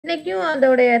இன்னைக்கும்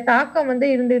அதோடைய தாக்கம் வந்து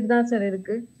இருந்துட்டு தான் சார்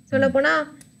இருக்கு. சொல்லப்போனா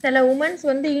சில உமன்ஸ்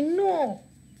வந்து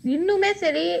இன்னுமே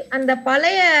சரி அந்த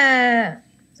பழைய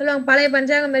சொல்லுவாங்க, பழைய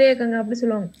பஞ்சாங்கம் மாதிரியே இருக்காங்க அப்படி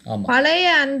சொல்லுவாங்க. ஆமா பழைய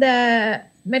அந்த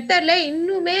மெத்தட்ல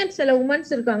இன்னுமே சில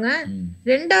உமன்ஸ் இருக்காங்க.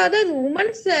 ரெண்டாவது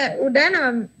உமன்ஸ் உட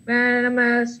நம்ம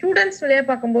ஸ்டூடெண்ட்ஸ் வழியா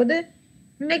பார்க்கும்போது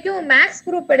இன்னைக்கும் மேக்ஸ்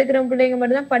குரூப் எடுக்கிற பிள்ளைங்க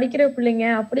மட்டும் தான் படிக்கிற பிள்ளைங்க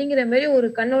அப்படிங்கிற மாதிரி ஒரு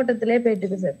கண்ணோட்டத்திலே போயிட்டு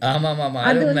இருக்கு சார். ஆமா ஆமா ஆமா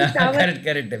அது அது வந்து தவறு. Correct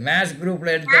correct. மேத்ஸ்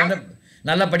குரூப்ல எடுத்தவங்க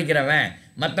நல்லா படிக்கிறவன்,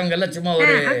 மற்றவங்க எல்லாம் சும்மா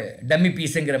ஒரு டம்மி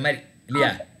பீஸுங்கிற மாதிரி இல்லையா?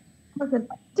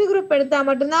 ஃபர்ஸ்ட் குரூப் எடுத்தா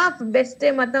மட்டும்தான் பெஸ்ட்,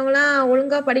 மத்தவங்க எல்லாம்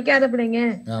ஒழுங்கா படிக்காத பிள்ளைங்க.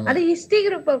 ஆமா அது ஹிஸ்டரி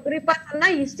குரூப் குறிப்பா சொன்னா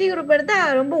ஹிஸ்டரி குரூப் எடுத்தா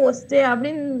ரொம்ப ஒஸ்ட்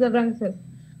அப்படின்னு சொல்றாங்க சார்.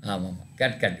 ஆமா ஆமா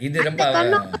கரெக்ட் கரெக்ட். இது ரொம்ப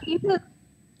கண்ணோட்டம் இது.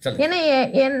 சொல்லுங்க.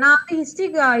 ஏன்னா நான்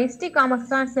ஹிஸ்டரி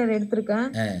காமர்ஸ் தான் சார் எடுத்திருக்கேன்.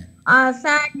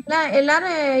 சார்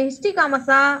எல்லாரும் ஹிஸ்டரி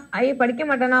காமர்ஸா படிக்க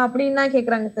மாட்டானா அப்படின்னு தான்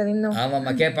கேக்குறாங்க சார். இன்னும்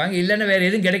ஆமாம்மா கேட்பாங்க. இல்லைன்னா வேறு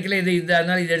எதுவும் கிடைக்கல, இது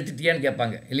அதனால இது எடுத்துட்டியான்னு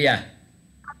கேட்பாங்க இல்லையா?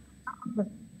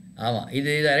 ஆமாம்,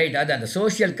 இது ரைட். அது அந்த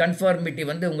சோஷியல் கன்ஃபார்மிட்டி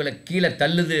வந்து உங்களை கீழே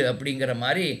தள்ளுது அப்படிங்கிற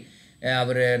மாதிரி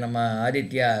அவர் நம்ம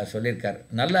ஆதித்யா சொல்லியிருக்கார்.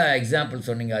 நல்ல எக்ஸாம்பிள்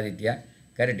சொன்னீங்க ஆதித்யா.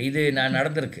 கரெக்ட். இது நான்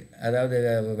நடந்திருக்கு. அதாவது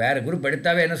வேறு குரூப்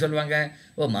எடுத்தாவே என்ன சொல்லுவாங்க,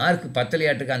 ஓ மார்க்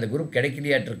பத்தலையாட்டிருக்கு, அந்த குரூப்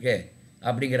கிடைக்கலையாட்டிருக்கு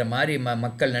அப்படிங்கிற மாதிரி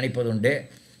மக்கள் நினைப்பது உண்டு.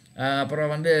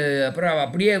 அப்புறம்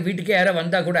அப்படியே வீட்டுக்கே யாரோ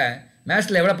வந்தால் கூட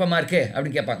மேத்ஸில் எவ்வளோப்பா மார்க்கு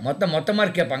அப்படின்னு கேட்பாங்க. மொத்த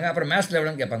மார்க் கேட்பாங்க. அப்புறம் மேத்ஸில்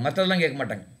எவ்வளோன்னு கேட்பாங்க. மற்றதெல்லாம் கேட்க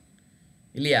மாட்டாங்க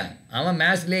இல்லையா? அவன்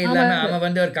மேத்ஸ்லேயே இல்லாமல் அவன்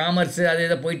வந்து ஒரு காமர்ஸு அது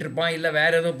எதோ போயிட்டுருப்பான், இல்லை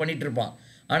வேறு ஏதோ பண்ணிகிட்ருப்பான்.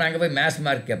 ஆனால் அங்கே போய் மேத்ஸ்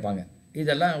மார்க் கேட்பாங்க.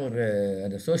 இதெல்லாம் ஒரு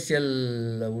அந்த சோஷியல்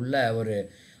உள்ள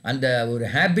அந்த ஒரு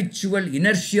ஹேபிச்சுவல்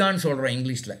இனர்ஷியான்னு சொல்கிறோம்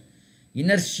இங்கிலீஷில்.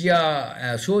 Inertia,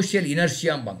 social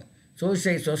இனர்ஷியாம்பாங்க.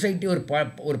 சொசைட்டி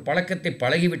ஒரு பழக்கத்தை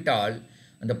பழகிவிட்டால்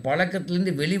அந்த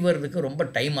பழக்கத்துலேருந்து வெளிவரதுக்கு ரொம்ப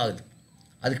டைம் ஆகுது.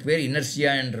 அதுக்கு பேர்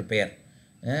இனர்ஷியா என்ற பெயர்.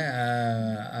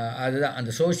 அதுதான்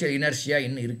அந்த சோஷியல் இனர்ஷியா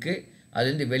இன்னும் இருக்குது.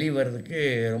 அதுலேருந்து வெளிவரதுக்கு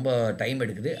ரொம்ப டைம்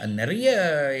எடுக்குது. அது நிறைய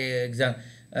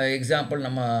எக்ஸாம்பிள்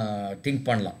நம்ம திங்க்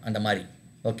பண்ணலாம் அந்த மாதிரி.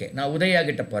 ஓகே, நான் உதயா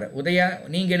கிட்ட போகிறேன். உதயா,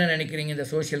 நீங்கள் என்ன நினைக்கிறீங்க இந்த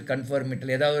சோஷியல்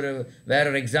கன்ஃபார்மிட்டியில்? ஏதாவது வேற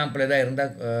ஒரு எக்ஸாம்பிள் ஏதாவது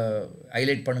இருந்தால்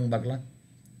ஹைலைட் பண்ணுங்க பார்க்கலாம்,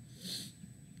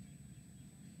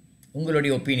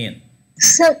 உங்களுடைய ஒப்பீனியன்.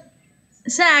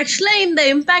 சார் ஆக்சுவலா இந்த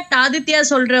இம்பாக்ட் ஆதித்யா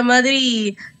சொல்ற மாதிரி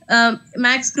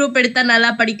மேக்ஸ் குரூப் எடுத்தா நல்லா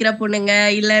படிக்கிற பொண்ணுங்க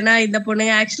இல்லைன்னா இந்த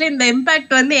பொண்ணுங்க, ஆக்சுவலா இந்த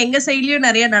இம்பாக்ட் வந்து எங்க சைட்லயும்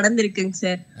நிறைய நடந்திருக்குங்க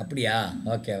சார். அப்படியா?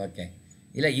 Okay okay.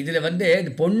 இல்லை இதில் வந்து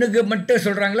இது பொண்ணுக்கு மட்டும்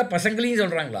சொல்கிறாங்களா, பசங்களையும்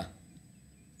சொல்கிறாங்களா?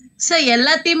 சார்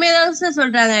எல்லாத்தையுமே தான் சார்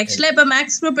சொல்றாங்க. ஆக்சுவலா இப்ப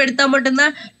மேக்ஸ் குரூப் எடுத்தா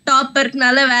மட்டும்தான்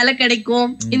டாப்பர்னால வேலை கிடைக்கும்,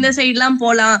 இந்த சைட்லாம்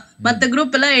போலாம், மத்த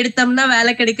குரூப் எல்லாம் எடுத்தோம்னா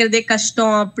வேலை கிடைக்கிறதே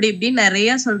கஷ்டம், அப்படி இப்படின்னு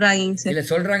நிறைய சொல்றாங்க சார். இல்லை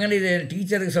சொல்றாங்கன்னு இது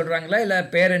டீச்சருக்கு சொல்றாங்களா இல்லை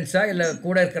பேரண்ட்ஸா இல்லை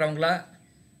கூட இருக்கிறவங்களா?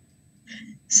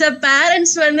 சார்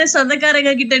பேரண்ட்ஸ் வந்து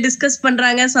சொந்தக்காரங்க கிட்ட டிஸ்கஸ்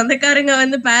பண்றாங்க, சொந்தக்காரங்க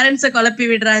வந்து பேரண்ட்ஸை குழப்பி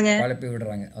விடுறாங்க.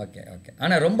 Okay okay.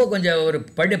 ஆனா ரொம்ப கொஞ்சம் ஒரு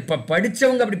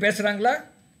படிச்சவங்க அப்படி பேசுறாங்களா?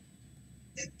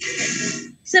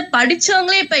 சார்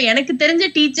படிச்சவங்களே இப்ப எனக்கு தெரிஞ்ச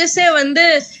டீச்சர்ஸே வந்து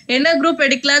என்ன குரூப்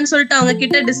எடுக்கலாம்னு சொல்லிட்டு அவங்க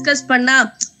கிட்ட டிஸ்கஸ் பண்ணா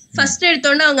ஃபர்ஸ்ட்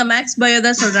எடுத்தோன்னா அவங்க மேக்ஸ் பயோ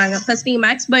தான் சொல்றாங்க. ஃபர்ஸ்ட் நீங்க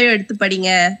மேக்ஸ் பயோ எடுத்து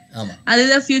படிங்க,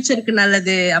 அதுதான் ஃபியூச்சருக்கு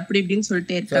நல்லது, அப்படி இப்படின்னு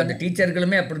சொல்லிட்டே இருக்காங்க. அந்த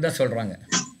டீச்சர்களுமே அப்படிதான் சொல்றாங்க.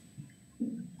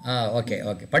 Okay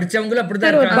okay. படிச்சவங்களும்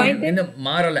அப்படிதான் இருக்காங்க, இன்னும்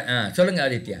மாறல. சொல்லுங்க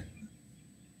ஆதித்யா.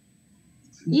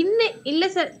 இல்ல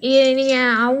சார், நீங்க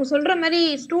அவங்க சொல்ற மாதிரி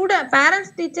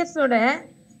பேரண்ட்ஸ் டீச்சர்ஸோட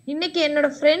இன்னைக்கு என்னோட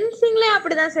ஃப்ரெண்ட்ஸுங்களே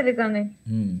அப்படிதான் சார் இருக்காங்க.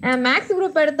 மேக்ஸ்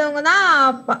குரூப் எடுத்தவங்க தான்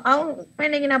அவங்க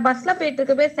இன்னைக்கு நான் பஸ்ல போயிட்டு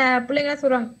இருக்க பிள்ளைங்க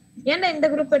சொல்றாங்க, ஏன்னா இந்த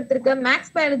குரூப் எடுத்திருக்க,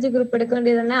 மேக்ஸ் பயாலஜி குரூப் எடுக்க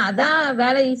வேண்டியதுதானே, அதான்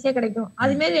வேலை ஈஸியா கிடைக்கும்.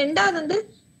 அது மாதிரி ரெண்டாவது வந்து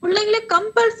பிள்ளைங்களே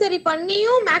கம்பல்சரி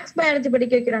பண்ணியும் மேக்ஸ் பயாலஜி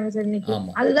படிக்க வைக்கிறாங்க சார் இன்னைக்கு.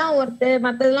 அதுதான் ஒர்த்து,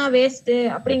 மத்ததெல்லாம் வேஸ்ட்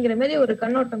அப்படிங்கிற மாதிரி ஒரு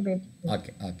கண்ணோட்டம் போயிட்டு.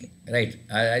 Okay okay right.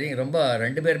 I think ரொம்ப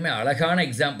ரெண்டு பேருமே அழகான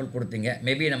எக்ஸாம்பிள் கொடுத்தீங்க.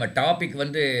 மேபி நம்ம டாபிக்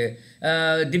வந்து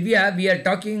Divya, we are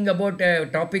talking about a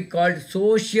topic called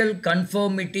social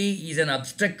conformity is an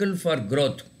obstacle for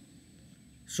growth.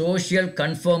 Social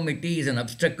conformity is an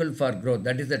obstacle for growth.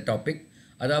 That is the topic.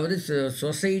 அதாவது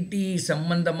society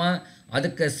சம்பந்தமாக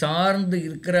அதுக்கு சார்ந்து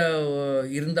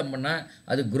இருந்தோம்னா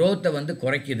அது growth-ஐ வந்து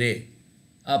குறைக்குது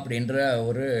அப்படின்ற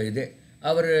ஒரு இது.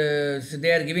 அவர் they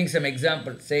are giving some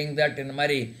example saying that இந்த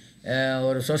மாதிரி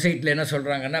ஒரு சொசைட்டியில் என்ன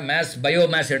சொல்கிறாங்கன்னா பயோ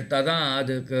மேத்ஸ் எடுத்தால் தான்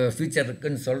அதுக்கு ஃபியூச்சர்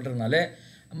இருக்குதுன்னு சொல்கிறதுனால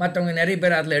மற்றவங்க நிறைய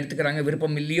பேர் அதில் எடுத்துக்கிறாங்க.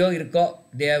 விருப்பம் இல்லையோ இருக்கோ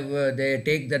they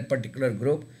take that particular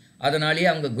group. அதனாலேயே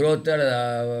அவங்க க்ரோத்து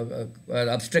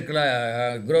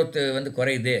அப்டக்கிளாக க்ரோத்து வந்து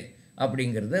குறையுது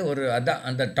அப்படிங்கிறது ஒரு அதான்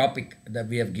அந்த topic that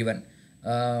we have given.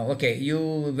 Okay, you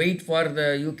wait for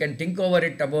you can think over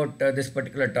it about this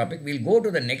particular topic. We'll go to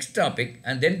the next topic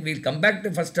and then we'll come back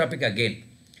to first topic again.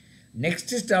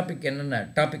 Next topic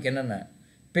என்னன்னா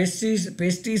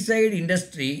pesticide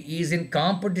industry is in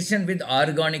competition with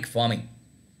organic farming.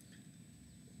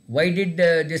 why did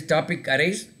this topic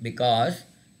arise? Because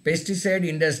pesticide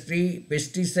industry,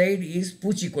 pesticide is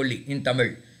பூச்சிக்கொல்லி in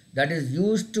Tamil, that is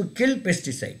used to kill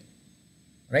pesticide,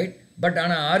 right? But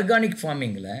ஆனால் organic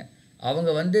ஃபார்மிங்கில் அவங்க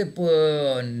வந்து இப்போ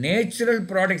natural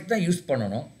products தான் use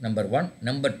பண்ணணும், number 1.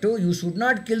 Number 2, you should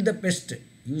not kill the best,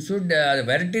 you should அதை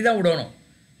விரட்டி தான் விடணும்,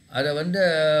 அதை வந்து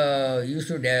யூ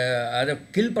ஷுட் அதை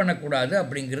கில் பண்ணக்கூடாது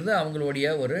அப்படிங்கிறது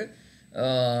அவங்களுடைய ஒரு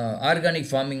ஆர்கானிக்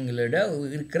ஃபார்மிங்களோட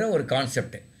இருக்கிற ஒரு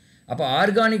கான்செப்ட். அப்போ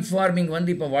ஆர்கானிக் ஃபார்மிங்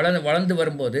வந்து இப்போ வளர்ந்து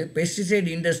வரும்போது பெஸ்டிசைட்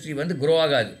இண்டஸ்ட்ரி வந்து க்ரோ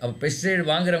ஆகாது, அப்போ பெஸ்டிசைட்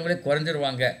வாங்குறவங்களே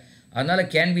குறைஞ்சிருவாங்க. அதனால்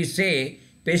can we say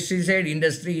pesticide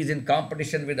industry is in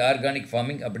competition with organic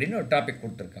farming அப்படின்னு ஒரு டாபிக்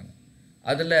கொடுத்துருக்காங்க.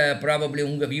 அதில் ப்ராபப்ளி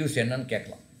உங்கள் வியூஸ் என்னன்னு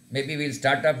கேட்கலாம். Maybe will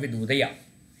start off with Udaya.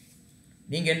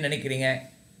 நீங்கள் என்ன நினைக்கிறீங்க?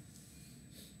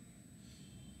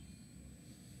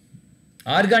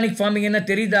 ஆர்கானிக் ஃபார்மிங் என்ன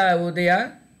தெரியுதா உதயா?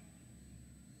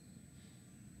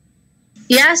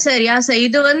 யா சார்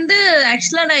இது வந்து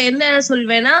ஆக்சுவலா நான் என்ன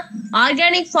சொல்வேன்னா,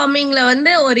 ஆர்கானிக் ஃபார்மிங்ல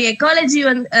வந்து ஒரு எக்காலஜி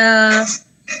வந்து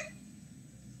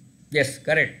எஸ்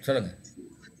கரெக்ட், சொல்லுங்க.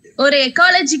 ஒரு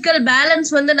எக்காலஜிக்கல் பேலன்ஸ்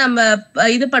வந்து நம்ம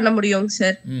இது பண்ண முடியும்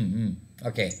சார்.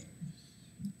 Okay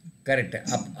correct.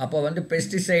 அப்போ வந்து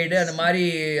பெஸ்டிசைடு அந்த மாதிரி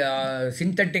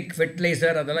சிந்தட்டிக்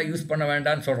ஃபெர்டிலைசர் அதெல்லாம் யூஸ் பண்ண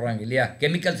வேண்டாம்னு சொல்கிறாங்க இல்லையா?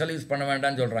 கெமிக்கல்ஸ் எல்லாம் யூஸ் பண்ண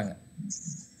வேண்டாம்னு சொல்கிறாங்க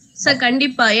சார்.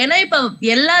 கண்டிப்பா. ஏன்னா இப்போ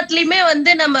எல்லாத்துலயுமே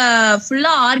வந்து நம்ம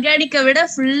ஃபுல்லா ஆர்கானிக்கை விட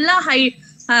ஃபுல்லா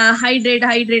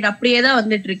ஹைட்ரேட் அப்படியே தான்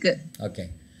வந்துட்டு இருக்கு. ஓகே.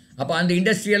 அப்போ அந்த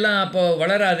இண்டஸ்ட்ரியெல்லாம் அப்போ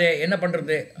வளராதே, என்ன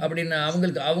பண்ணுறது அப்படின்னு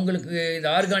அவங்களுக்கு இந்த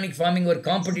ஆர்கானிக் ஃபார்மிங் ஒரு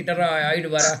காம்படிட்டராக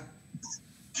ஆயிடுவாரா?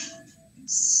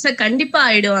 சார் கண்டிப்பா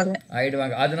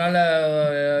ஆயிடுவாங்க. அதனால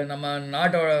நம்ம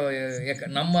நாட்டோட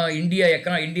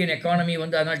இந்தியன் எக்கானமி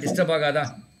வந்து அதனால டிஸ்டர்ப் ஆகாதா?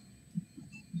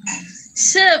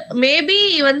 சார் மேபி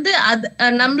வந்து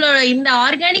நம்மளோட இந்த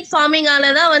ஆர்கானிக்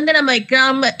ஃபார்மிங்கால தான் வந்து நம்ம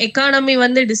எக்கானமி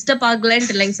வந்து டிஸ்டர்ப்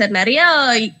ஆகலன்ட்டு இல்லைங்க சார். நிறைய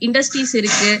இண்டஸ்ட்ரீஸ்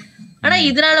இருக்கு, ஆனா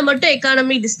இதனால மட்டும்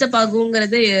எக்கானமி டிஸ்டர்ப்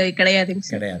ஆகுங்கிறது கிடையாது.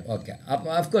 ஓகே. அப்போ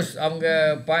அஃப்கோர்ஸ் அவங்க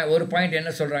ஒரு பாயிண்ட்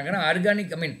என்ன சொல்றாங்கன்னா,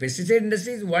 organic pesticide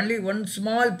industry is only one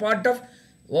small part of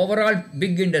overall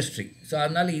big industry. So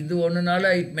அதனால இது ஒன்றுனால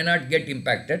it may not get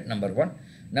impacted, number 1.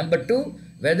 Number 2,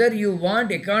 whether you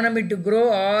want economy to grow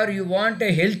are you want a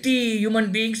healthy human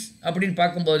beings அப்படின்னு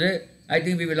பார்க்கும்போது I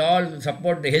think we will all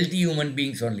support the healthy human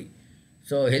beings only.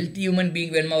 So healthy human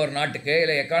being வேணுமா ஒரு நாட்டுக்கு,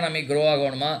 இல்லை economy grow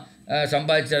ஆகணுமா,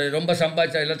 ரொம்ப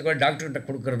சம்பாதிச்சா எல்லாத்துக்கும் டாக்டர்கிட்ட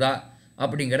கொடுக்குறதா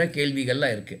அப்படிங்கிற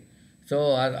கேள்விகள்லாம் இருக்குது. ஸோ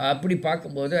அப்படி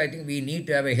பார்க்கும்போது I think we need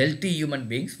to have a healthy human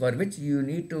beings for which you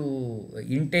need to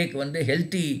intake வந்து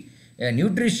ஹெல்த்தி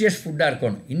நியூட்ரிஷியஸ் ஃபுட்டாக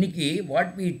இருக்கணும். இன்றைக்கி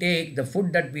what we take, the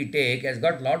food that we take has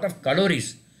got lot of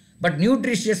calories, but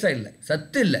நியூட்ரிஷியஸாக இல்லை,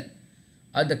 சத்து இல்லை.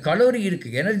 அந்த calorie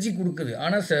இருக்குது, energy கொடுக்குது,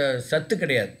 ஆனால் சத்து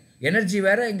கிடையாது. எனர்ஜி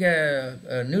வேறு, இங்கே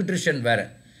நியூட்ரிஷன் வேறு.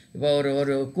 இப்போ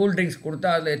ஒரு கூல் ட்ரிங்க்ஸ்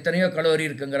கொடுத்தா அதில் எத்தனையோ கலோரி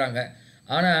இருக்குங்கிறாங்க,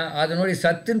 ஆனால் அதனுடைய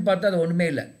சத்துன்னு பார்த்தா அது ஒன்றுமே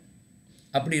இல்லை,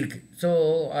 அப்படி இருக்குது. ஸோ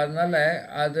அதனால்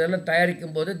அதெல்லாம்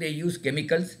தயாரிக்கும் போது they use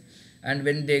chemicals, and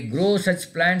when they grow such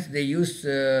plants they use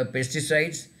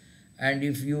pesticides. And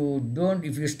if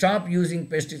you stop using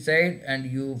pesticide and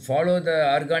you follow the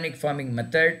organic farming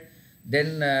method, then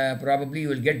probably you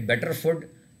will get better food,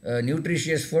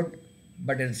 nutritious food,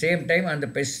 but at the same time and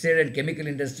the pesticide and chemical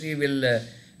industry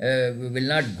will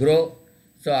not grow.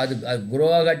 So அது grow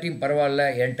ஆகாட்டியும் பரவாயில்ல,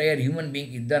 entire human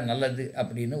being இதுதான் நல்லது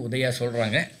அப்படின்னு உதயா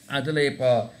சொல்கிறாங்க. அதில்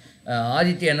இப்போ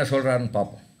ஆதித்யா என்ன சொல்கிறாருன்னு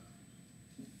பார்ப்போம்.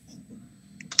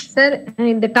 சார்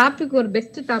இந்த டாபிக் ஒரு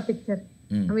பெஸ்ட் டாபிக் சார்.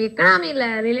 நம்ம எக்கனாமில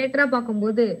ரிலேட்டடா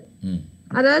பார்க்கும்போது,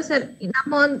 அதாவது சார்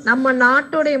நம்ம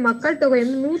நாட்டோடைய மக்கள் தொகை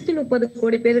வந்து 130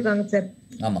 கோடி பேர் இருக்காங்க சார்.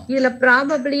 இதுல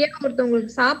ப்ராபபிளியா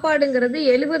ஒருத்தவங்களுக்கு சாப்பாடுங்கிறது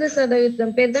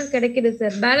 70% பேர் தான் கிடைக்குது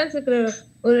சார். பேலன்ஸ் இருக்கிற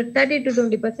ஒரு 30 to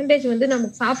 20% வந்து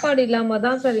நமக்கு சாப்பாடு இல்லாம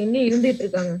தான் சார் இன்னும் இருந்துட்டு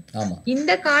இருக்காங்க.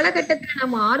 இந்த காலகட்டத்துல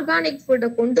நம்ம ஆர்கானிக் ஃபுட்டை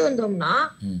கொண்டு வந்தோம்னா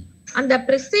அந்த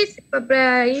பிரஸ்டேஜ்,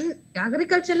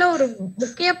 அக்ரிகல்ச்சர்ல ஒரு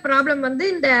முக்கிய ப்ராப்ளம் வந்து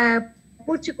இந்த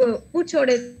பூச்சோட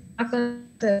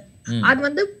அது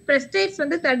வந்து பிரஸ்டேஜ்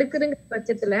வந்து தடுக்குதுங்கிற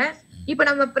பட்சத்துல இப்ப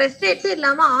நம்ம பிரஸ்டேஜ்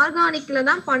இல்லாம ஆர்கானிக்ல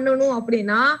தான் பண்ணணும்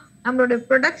அப்படின்னா நம்மளோட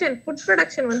ஃபுட்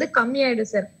ப்ரொடக்ஷன் வந்து கம்மியாயிடும்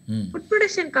சார். ஃபுட்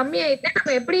ப்ரொடக்ஷன் கம்மியாயிட்டா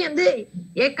நம்ம எப்படி வந்து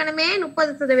ஏற்கனவே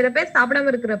 30% பேர்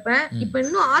சாப்பிடாம இருக்கிறப்ப இப்ப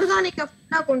இன்னும் ஆர்கானிக்கா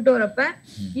ஃபுட்டா கொண்டு வரப்ப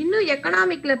இன்னும்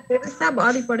எக்கனாமிக்ல பெருசா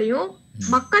பாதிப்படையும்,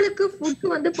 மக்களுக்கு ஃபுட்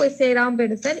வந்து போய் சேராம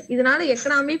போயிடும் சார். இதனால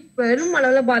எக்கனாமி பெரும்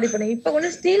அளவுல பாதிப்படையும். இப்ப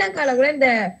ஒண்ணு ஸ்ரீலங்கால கூட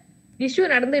இந்த இஷ்யூ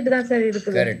நடந்துட்டு தான் சார்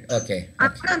இருக்குது.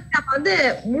 அப்புறம் நம்ம வந்து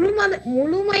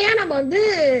முழுமையா நம்ம வந்து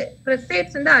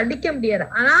பெஸ்டிசைட்ஸ் வந்து அடிக்க முடியாது.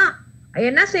 ஆனா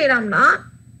என்ன செய்யலாம்னா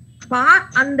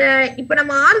அந்த இப்ப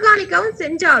நம்ம ஆர்கானிக்காவும்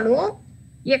செஞ்சாலும்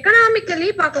எக்கனாமிக்கலி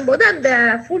பார்க்கும்போது அந்த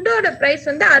ஃபுட்டோட பிரைஸ்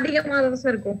வந்து அதிகமா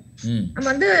தான் இருக்கும். நம்ம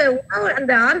வந்து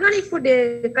அந்த ஆர்கானிக் ஃபுட்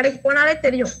கடைக்கு போனாலே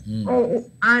தெரியும்.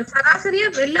 சராசரியா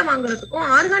வெளில வாங்குறதுக்கும்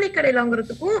ஆர்கானிக் கடையில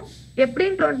வாங்குறதுக்கும்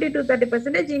எப்படியும் 20 to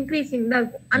 30% இன்க்ரீசிங் தான்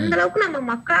இருக்கும். அந்த அளவுக்கு நம்ம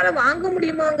மக்களால வாங்க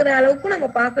முடியுமாங்கிற அளவுக்கு நம்ம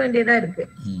பார்க்க வேண்டியதா இருக்கு.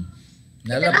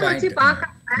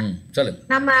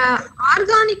 நம்ம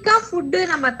ஆர்கானிக்கா ஃபுட்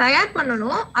நம்ம தயார்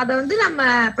பண்ணணும். அத வந்து நம்ம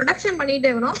ப்ரொடக்ஷன் பண்ணிட்டே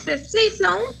இருக்கணும்.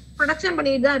 பெஸ்டிசைட்ஸ்லாம் ப்ரொடக்ஷன்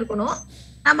பண்ணிட்டு தான் இருக்கணும்.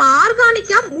 நம்ம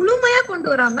ஆர்கானிக்கா முழுமையா கொண்டு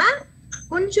வராம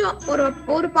கொஞ்சம்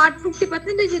ஒரு பார்ட்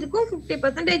 50% இருக்கும்,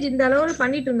 50% இந்த அளவுல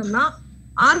பண்ணிட்டு இருந்தோம்னா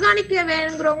ஆர்கானிக்கா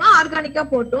வேணுங்கிறவங்க ஆர்கானிக்கா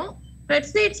போட்டும்,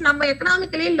 பெஸ்டிசைட்ஸ் நம்ம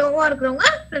எக்கனாமிக்கலி லோவா இருக்கிறவங்க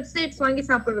பெஸ்டிசைட்ஸ் வாங்கி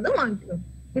சாப்பிடுறதும் வாங்கிக்கணும்.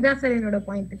 இதான் சார் என்னோட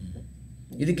பாயிண்ட்.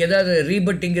 இதுக்கு ஏதாவது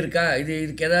ரீபட்டிங் இருக்கா?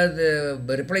 இதுக்கு ஏதாவது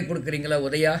ரிப்ளை கொடுக்குறீங்களா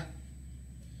உதயா?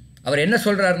 அவர் என்ன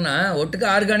சொல்கிறாருன்னா, ஒட்டுக்கு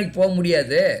ஆர்கானிக் போக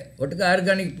முடியாது, ஒட்டுக்கு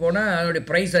ஆர்கானிக் போனால் அதனுடைய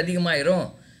ப்ரைஸ் அதிகமாகிடும்.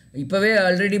 இப்போவே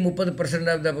ஆல்ரெடி 30%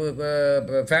 ஆஃப் த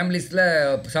ஃபேமிலிஸில்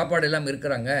சாப்பாடு இல்லாமல்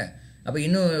இருக்கிறாங்க. அப்போ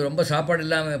இன்னும் ரொம்ப சாப்பாடு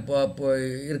இல்லாமல் இப்போ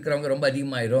இருக்கிறவங்க ரொம்ப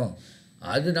அதிகமாகிடும்.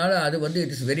 அதனால அது வந்து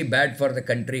it is very bad for the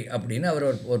country அப்படின்னு அவர்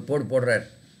ஒரு போடுறார்.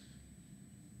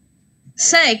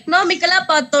 சார் எக்கனாமிக்கலா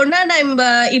பார்த்தோம்னா நம்ம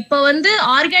இப்ப வந்து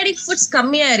ஆர்கானிக் ஃபுட்ஸ்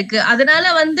கம்மியா இருக்கு. அதனால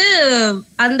வந்து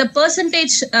அந்த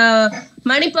பெர்சன்டேஜ்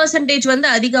மணி பெர்சன்டேஜ் வந்து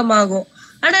அதிகமாகும்.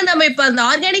 ஆனா நம்ம இப்ப அந்த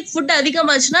ஆர்கானிக் ஃபுட்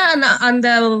அதிகமாச்சுன்னா அந்த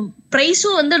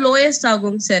பிரைஸும் வந்து லோயஸ்ட்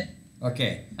ஆகும் சார். Okay,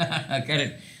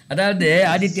 correct. அதாவது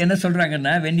ஆதித்யா என்ன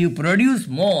சொல்றாங்கன்னா, when you produce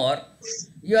more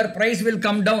your price will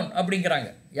come down அப்படிங்கிறாங்க.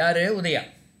 யாரு? உதயா.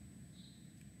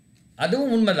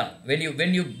 அதுவும் உண்மைதான்.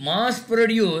 when you mass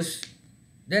produce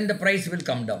then the price will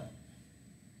come down.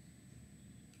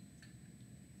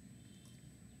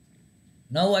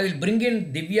 Now I will bring in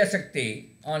Divya Shakti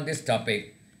on this topic.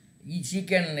 She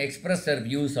can express her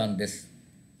views on this.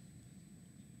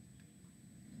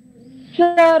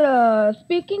 Sir,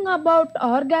 speaking about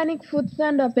organic foods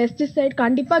and pesticide,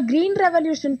 கண்டிப்பா green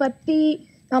revolution பத்தி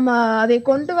நம்ம அதை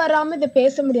கொண்டு வராம இதை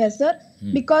பேச முடியாது sir.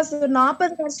 Because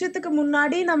 40 வருஷத்துக்கு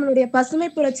முன்னாடி நம்மளுடைய பசுமை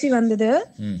புரட்சி வந்தது.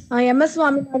 MS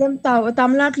சுவாமிநாதன்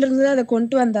தமிழ்நாட்டுல இருந்து அதை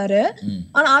கொண்டு வந்தாரு.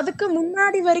 ஆனா அதுக்கு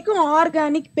முன்னாடி வரைக்கும்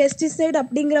ஆர்கானிக், பெஸ்டிசைட்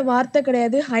அப்படிங்கிற வார்த்தை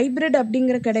கிடையாது, ஹைபிரிட்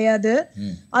அப்படிங்கிற கிடையாது.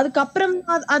 அதுக்கப்புறம்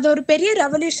அது ஒரு பெரிய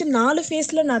ரெவல்யூஷன் 4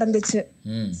 ஃபேஸ்ல நடந்துச்சு.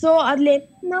 சோ அதுல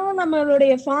என்னன்னா,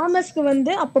 நம்மளுடைய ஃபார்மர்ஸ்க்கு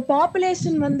வந்து அப்ப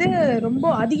பாப்புலேஷன் வந்து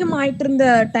ரொம்ப அதிகமாயிட்டு இருந்த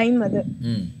டைம் அது.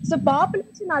 சோ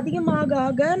பாப்புலேஷன் அதிகமாக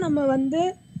ஆக நம்ம வந்து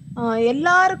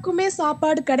எல்லாருக்குமே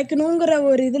சாப்பாடு கிடைக்கணுங்கிற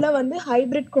ஒரு இதுல வந்து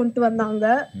ஹைபிரிட் கொண்டு வந்தாங்க.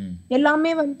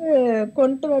 எல்லாமே வந்து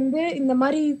கொண்டு வந்து இந்த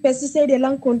மாதிரி பெஸ்டிசைட்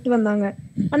எல்லாம் கொண்டு வந்தாங்க.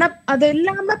 ஆனா அது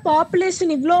இல்லாம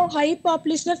பாப்புலேஷன் இவ்ளோ ஹை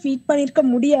பாப்புலேஷனை ஃபீட் பண்ணிருக்க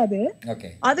முடியாது.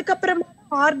 அதுக்கப்புறமா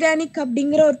ஆர்கானிக்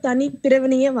அப்படிங்கிற ஒரு தனி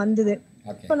பிரிவினையே வந்தது.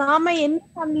 இப்ப நாம என்ன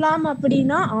பண்ணலாம்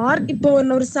அப்படின்னா, இப்போ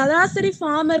ஒரு சராசரி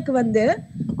ஃபார்மருக்கு வந்து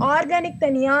ஆர்கானிக்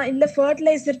தனியா இல்ல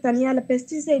ஃபர்டிலைசர் தனியா இல்ல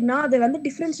பெஸ்டிசைட்னா அதை வந்து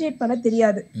டிஃபரன்ஷியேட் பண்ண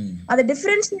தெரியாது. அதை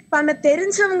டிஃபரன்ஷியேட் பண்ண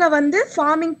தெரிஞ்சவங்க வந்து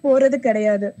ஃபார்மிங் போறது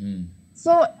கிடையாது.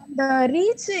 சோ இந்த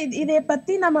ரீச் இதை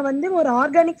பத்தி நம்ம வந்து ஒரு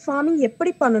ஆர்கானிக் ஃபார்மிங்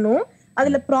எப்படி பண்ணணும்,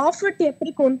 அதுல ப்ராஃபிட்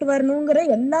எப்படி கொண்டு வரணுங்கிற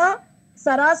எல்லா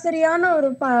சராசரியான ஒரு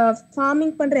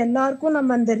ஃபார்மிங் பண்ற எல்லாருக்கும்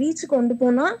நம்ம அந்த ரீச் கொண்டு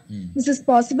போனா this is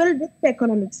possible with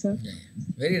economics, sir.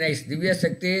 Very nice. Divya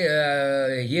Shakti,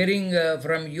 hearing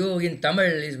from you in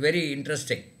Tamil is very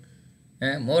interesting.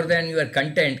 More than your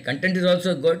content is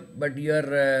also good, but your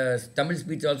Tamil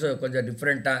speech also கொஞ்சம்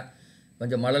டிஃப்ரெண்ட்டாக,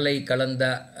 கொஞ்சம் மழலை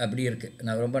கலந்தா அப்படி இருக்குது.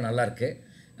 நான் ரொம்ப நல்லா இருக்கு.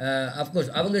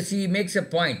 அஃப்கோர்ஸ் அவங்க she makes a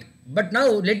point. But now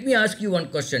let me ask you one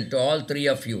question to all three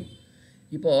of you.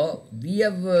 இப்போது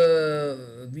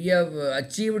we have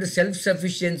achieved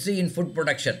self-sufficiency in food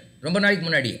production. ரொம்ப நாளைக்கு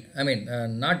முன்னாடி, I mean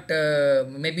not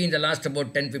maybe in the last about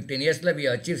 10-15 years we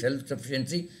have achieved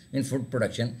self-sufficiency in food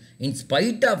production. In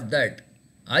spite of that,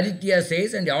 Aditya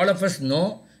says, and all of us know,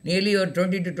 nearly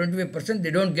 20 to 25%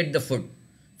 they don't get the food.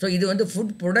 So இது வந்து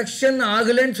food production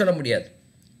ஆகலைன்னு சொல்ல முடியாது.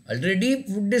 Already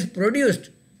food is produced,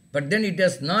 but then it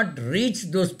has not reached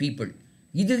those people.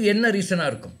 இது என்ன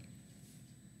ரீசனாக இருக்கும்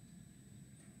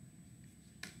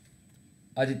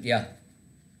ஆதித்யா?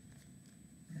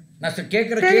 நான்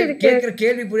கேட்குற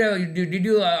கேள்வி புரியா? Did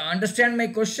you understand my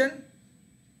question?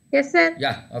 Yes sir.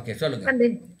 Yeah, okay, சொல்லுங்க.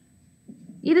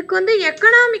 இதுக்கு வந்து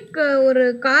எக்கனாமிக் ஒரு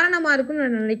காரணமா இருக்குன்னு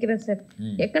நான் நினைக்கிறேன் சார்.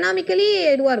 எக்கனாமிக்கலி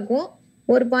இதுவா இருக்கும்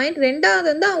ஒரு பாயிண்ட். ரெண்டாவது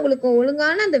வந்து அவங்களுக்கு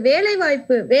ஒழுங்கான அந்த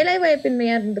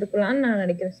வேலைவாய்ப்பின்மையா இருந்திருக்கலாம்னு நான்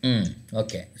நினைக்கிறேன்.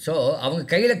 ஓகே, ஸோ அவங்க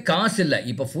கையில காசு இல்லை.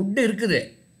 இப்போ ஃபுட் இருக்குது,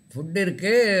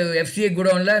 FCA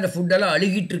குடோனில் அந்த ஃபுட்டெல்லாம்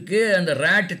அழுகிட்டு இருக்கு, அந்த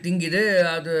ரேட் திங்குது,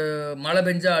 அது மழை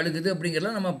பெஞ்சா அழுகுது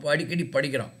அப்படிங்கிறலாம் நம்ம அடிக்கடி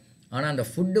படிக்கிறோம். ஆனால் அந்த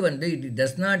ஃபுட்டு வந்து it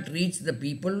does not reach the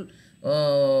people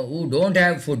who don't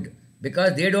have food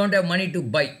because they don't have money to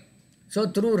buy. So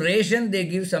through ration they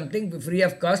give something free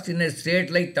of cost in a state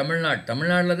like Tamil Nadu.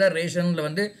 தமிழ்நாட்டில் தான் ரேஷனில்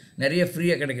வந்து நிறைய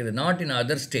ஃப்ரீயாக கிடைக்குது, not in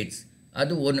other states.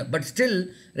 அது ஒன்று. But still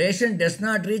ration does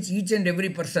not reach each and every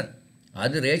person.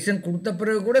 அது ration கொடுத்த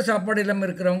பிறகு கூட சாப்பாடு இல்லாமல்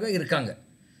இருக்கிறவங்க இருக்காங்க.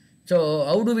 So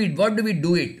what to we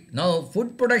do it now?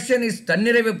 Food production is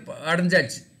தன்னிறைவு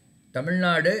அடைஞ்சாச்சு.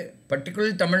 தமிழ்நாடு,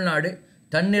 பர்டிகுலர்லி தமிழ்நாடு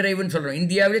தன்னிறைவுன்னு சொல்கிறோம்.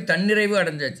 இந்தியாவிலே தன்னிறைவு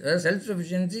அடைஞ்சாச்சு. அதாவது self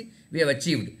sufficiency we have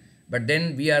achieved. But then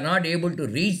we are not able to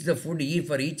reach the food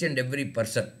for each and every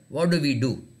person. What do we do?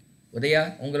 Udaya,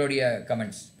 உங்களுடைய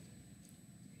comments.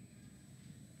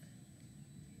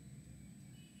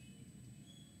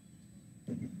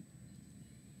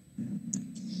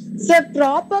 Sir,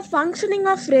 proper functioning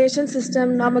of ration system.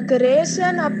 நமக்கு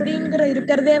ration அப்படிங்கிற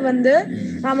இருக்கிறதே வந்து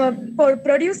நம்ம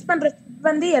produce பண்ற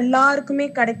வந்து எல்லாருக்குமே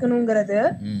கிடைக்கணுங்கிறது.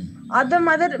 அத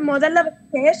முதல்ல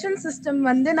ரேஷன் சிஸ்டம்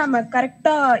வந்து நம்ம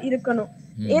கரெக்டா இருக்கணும்.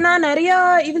 ஏன்னா நிறைய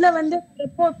இதுல வந்து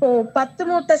இப்போ 10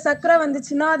 மூட்டை சர்க்கரை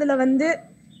வந்துச்சுன்னா அதுல வந்து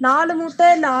 4 மூட்டை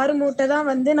இல்ல 6 மூட்டை தான்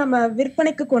வந்து நம்ம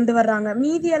விற்பனைக்கு கொண்டு வர்றாங்க.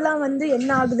 மீதி எல்லாம் வந்து என்ன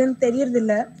ஆகுதுன்னு தெரியறது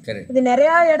இல்ல. இது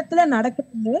நிறைய இடத்துல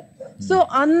நடக்குது. சோ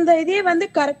அந்த இதே வந்து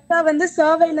கரெக்டா வந்து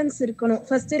சர்வைலன்ஸ் இருக்கணும்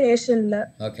first ரேஷன்ல.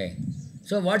 Okay.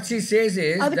 So what she says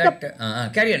is that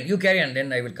you carry on, then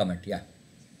I will comment. Yeah.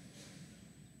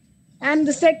 And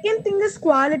the second thing is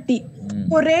quality.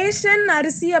 For ration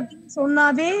அரிசி அப்படின்னு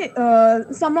சொன்னாவே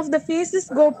some of the faces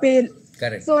go pale.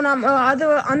 Correct. So நம்ம அது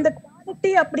அந்த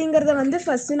quality அப்படிங்கறத வந்து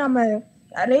first நம்ம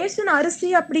ration அரிசி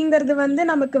அப்படிங்கறது வந்து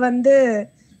நமக்கு வந்து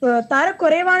தர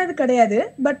குறைவானது கிடையாது.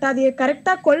 பட் அது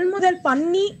கரெக்டா கொள்முதல்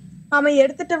பண்ணி அவன்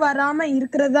எடுத்துட்டு வராம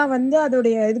இருக்கிறதா வந்து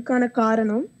அதோடைய இதுக்கான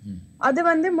காரணம். அது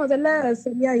வந்து முதல்ல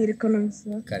சரியா இருக்கணும்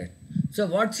sir. Correct. So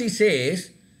what she says,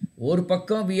 ஒரு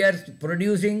பக்கம் we are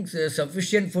producing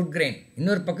sufficient food grain,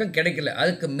 இன்னொரு பக்கம் கிடைக்கல.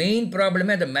 அதுக்கு மெயின்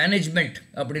ப்ராப்ளமே அந்த மேனேஜ்மெண்ட்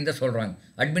அப்படின்னு தான் சொல்கிறாங்க.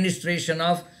 Administration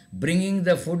of bringing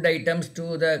the food items to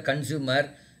the consumer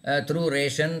through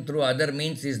ration, through other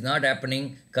means is not happening.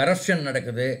 Corruption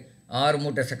நடக்குது. 6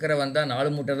 மூட்டை சக்கரை வந்தால்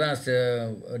 4 மூட்டை தான்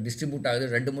டிஸ்ட்ரிபியூட் ஆகுது,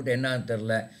 2 மூட்டை என்னன்னு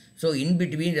தெரில. So in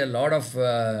between a lot of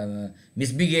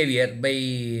misbehavior by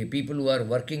people who are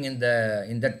working in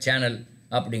that channel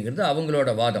அப்படிங்கிறது அவங்களோட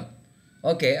வாதம்.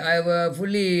 Okay, I have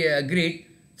fully agreed.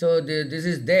 So this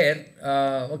is there.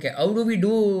 Okay, how do we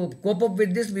cope up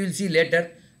with this? We will see later.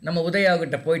 நம்ம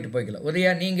உதயாகிட்ட போய்க்கலாம்.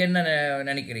 உதயா, நீங்கள் என்ன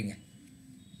நினைக்கிறீங்க?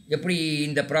 எப்படி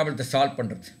இந்த ப்ராப்ளத்தை சால்வ்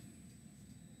பண்ணுறது?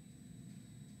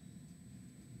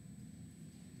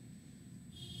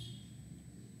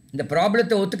 இந்த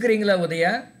ப்ராப்ளத்தை ஒத்துக்கிறீங்களா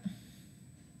உதயா?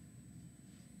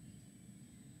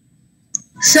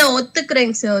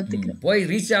 ஒத்துக்கிறேன். போய்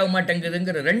ரீச் ஆக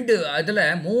மாட்டேங்குதுங்கிற அதில்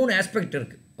 3 ஆஸ்பெக்ட்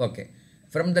இருக்குது. ஓகே,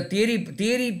 ஃப்ரம் த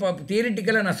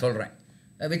தியரிட்டிக்கலாக நான் சொல்கிறேன்,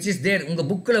 விச் இஸ் தேர். உங்கள்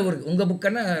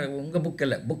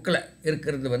புக்கில்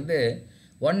இருக்கிறது வந்து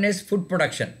one is food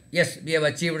production. S, we have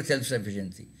achieved self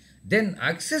sufficiency. Then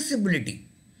accessibility.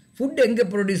 Food எங்கே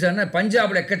ப்ரொடியூஸ் ஆகுனா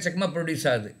பஞ்சாபில் எக்கச்சக்கமாக ப்ரொடியூஸ்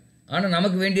ஆகுது. ஆனால்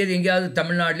நமக்கு வேண்டியது எங்கேயாவது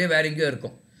தமிழ்நாட்டிலே வேறு எங்கேயோ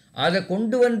இருக்கும். அதை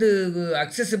கொண்டு வந்து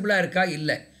அக்சசிபிளாக இருக்கா?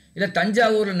 இல்லை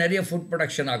தஞ்சாவூரில் நிறைய ஃபுட்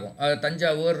ப்ரொடக்ஷன் ஆகும்.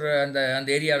 தஞ்சாவூர் அந்த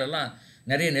ஏரியாவிலலாம்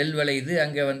நிறைய நெல் விளையுது.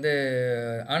 அங்கே வந்து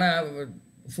ஆனால்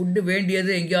ஃபுட்டு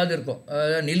வேண்டியது எங்கேயாவது இருக்கும்.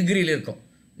 நில்கிரியில் இருக்கும்.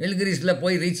 நில்கிரிஸில்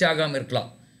போய் ரீச் ஆகாமல் இருக்கலாம்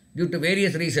due to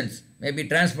various reasons. Maybe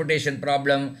transportation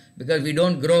problem, because we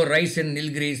don't grow rice in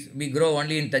Nilgiris, we grow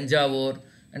only in Thanjavur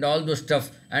and all those stuff.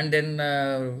 And then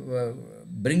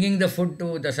bringing the food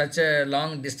to such a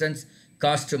long distance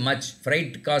cost much.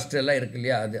 Freight cost எல்லாம் இருக்கு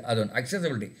இல்லையா, அது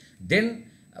accessibility. Then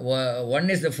one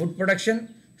is the food production,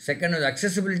 second is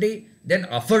accessibility, then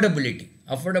affordability.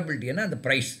 Affordability அந்த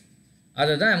price.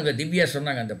 அதை தான் அவங்க திவ்யா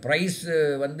சொன்னாங்க. அந்த ப்ரைஸ்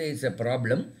வந்து இட்ஸ் எ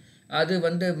ப்ராப்ளம். அது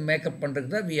வந்து மேக்கப்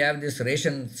பண்ணுறதுக்கு தான் we have this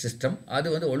ration system. அது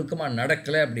வந்து ஒழுக்கமாக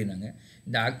நடக்கலை அப்படின்னாங்க.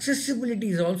 இந்த accessibility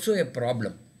is also a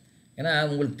problem. ஏன்னா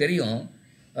உங்களுக்கு தெரியும்,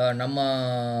 நம்ம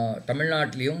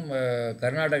தமிழ்நாட்டிலையும்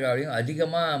கர்நாடகாவிலையும்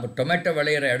அதிகமாக டொமேட்டோ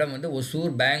விளையிற இடம் வந்து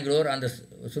ஒசூர், பெங்களூர், அந்த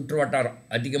சுற்று வட்டாரம்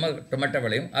அதிகமாக டொமேட்டோ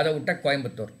விளையும். அதை விட்டால்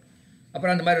கோயம்புத்தூர்.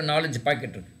 அப்புறம் அந்த மாதிரி 4-5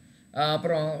 பாக்கெட் இருக்குது.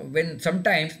 அப்புறம் when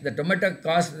sometimes the tomato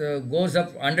cost cos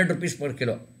up 100 rupees per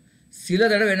kilo. சில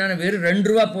தடவை என்னென்னா வெறும் 2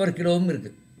 ரூபா per kiloவும்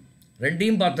இருக்குது.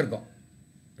 ரெண்டையும் பார்த்துருக்கோம்.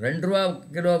 2 ரூபா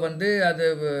கிலோ வந்து அது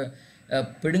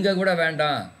பிடுங்க கூட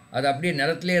வேண்டாம், அது அப்படியே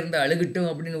நிலத்திலே இருந்து அழுகட்டும்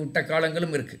அப்படின்னு விட்ட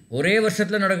காலங்களும் இருக்குது. ஒரே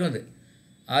வருஷத்தில் நடக்குது.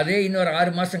 அதே இன்னொரு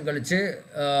 6 மாதம் கழித்து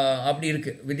அப்படி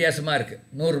இருக்குது, வித்தியாசமாக இருக்குது.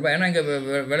 100 ரூபாய். ஏன்னா இங்கே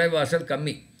விலைவாசல்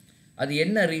கம்மி. அது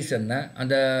என்ன ரீசன்னா,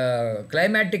 அந்த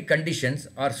climatic conditions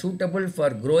R suitable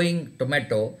for growing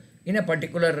tomato in a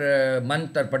particular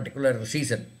month or particular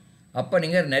season. அப்போ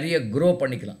நீங்கள் நிறைய க்ரோ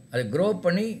பண்ணிக்கலாம். அது க்ரோ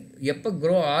பண்ணி எப்போ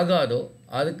க்ரோ ஆகாதோ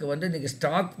அதுக்கு வந்து நீங்கள்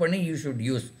ஸ்டாக் பண்ணி யூ ஷுட்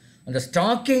யூஸ். அந்த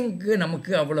ஸ்டாக்கிங்க்கு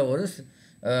நமக்கு அவ்வளோ ஒரு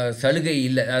சலுகை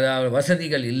இல்லை, அதாவது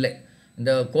வசதிகள் இல்லை.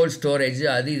 இந்த கோல்ட் ஸ்டோரேஜ்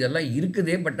அது இதெல்லாம்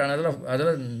இருக்குது, பட்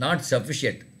அதெல்லாம் not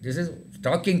sufficient. This is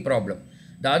stacking problem.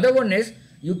 The other one is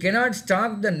you cannot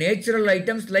stock the natural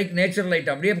items like natural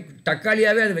item. அப்படியே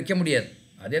தக்காளியாகவே அது வைக்க முடியாது.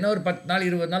 அது என்ன ஒரு 10 நாள்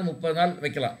 20 நாள் 30 நாள்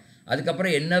வைக்கலாம்.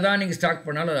 அதுக்கப்புறம் என்ன தான் நீங்கள் ஸ்டாக்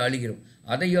பண்ணாலும் அது அழுகிடும்.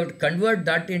 அதை you have to convert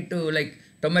that into like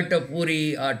tomato puri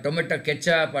R tomato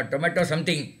ketchup R tomato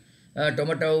something,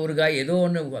 tomato ஊறுகாய் ஏதோ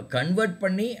ஒன்று கன்வெர்ட்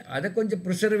பண்ணி அதை கொஞ்சம்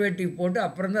ப்ரிசர்வேட்டிவ் போட்டு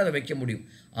அப்புறம் தான் அதை வைக்க முடியும்.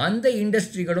 அந்த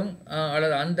இண்டஸ்ட்ரிகளும்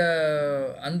அல்லது அந்த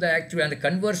அந்த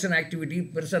கன்வர்ஷன் ஆக்டிவிட்டி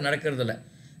பெருசாக நடக்கிறதில்ல.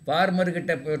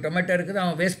 ஃபார்மர்கிட்ட டொமேட்டோ இருக்குது,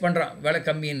 அவன் வேஸ்ட் பண்ணுறான் விலை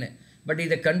கம்மின்னு, பட்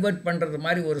இதை கன்வெர்ட் பண்ணுறது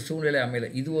மாதிரி ஒரு சூழ்நிலை அமையலை.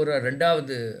 இது ஒரு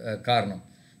 2வது காரணம்.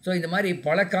 ஸோ இந்த மாதிரி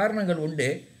பல காரணங்கள் உண்டு.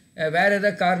 வேறு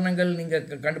எதாவது காரணங்கள் நீங்கள்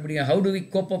கண்டுபிடிங்க. How to we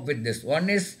COPE up with this? One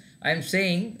is I am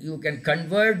saying you can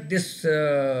convert this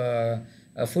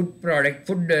food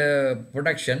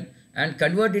production and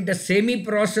convert into semi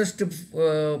processed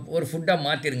ஒரு ஃபுட்டாக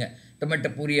மாற்றிடுங்க. டொமேட்டோ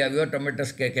பூரியாவையோ டொமேட்டோ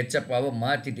கெச்சப்பாவோ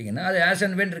மாற்றிட்டிங்கன்னா அது ஆஸ்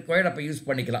அண்ட் வென் ரிக்வயர்ட் அப்போ யூஸ்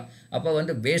பண்ணிக்கலாம். அப்போ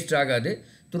வந்து வேஸ்ட் ஆகாது.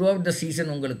 Through out the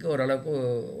season உங்களுக்கு ஓரளவுக்கு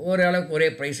ஒரே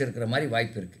ப்ரைஸ் இருக்கிற மாதிரி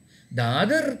வாய்ப்பு இருக்குது. The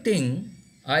other thing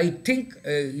I think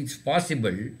it's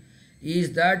possible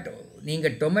is that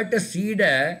நீங்கள் டொமேட்டோ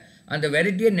சீடை அந்த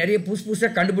வெரைட்டியை நிறைய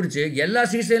புதுசாக கண்டுபிடிச்சி எல்லா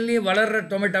சீசன்லேயும் வளர்கிற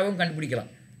டொமேட்டோவும்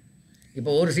கண்டுபிடிக்கலாம்.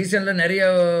 இப்போ ஒரு சீசனில் நிறைய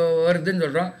வருதுன்னு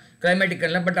சொல்கிறோம்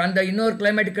கிளைமேட்டிக்கல்லாம், பட் அந்த இன்னொரு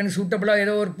கிளைமேட்டிக்கன் சூட்டபுளாக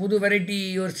ஏதோ ஒரு புது வெரைட்டி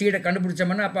ஒரு சீடை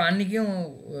கண்டுபிடிச்சோம்னா அப்போ அன்றைக்கும்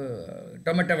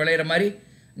டொமேட்டோ விளையிற மாதிரி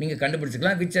நீங்கள்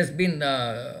கண்டுபிடிச்சிக்கலாம். விச் ஹஸ் பீன்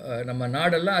நம்ம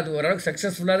நாடெல்லாம் அது ஓரளவுக்கு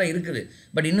சக்ஸஸ்ஃபுல்லாக தான் இருக்குது,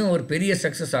 பட் இன்னும் ஒரு பெரிய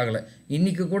சக்ஸஸ் ஆகலை.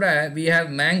 இன்றைக்கி கூட we have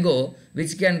mango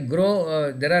which can grow,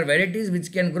 there are varieties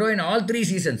which can grow in all 3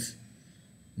 seasons.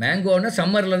 மேங்கோன்னா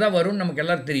சம்மரில் தான் வரும்னு நமக்கு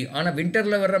எல்லோரும் தெரியும். ஆனால்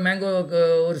வின்டரில் வர்ற மேங்கோ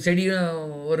ஒரு செடியும்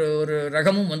ஒரு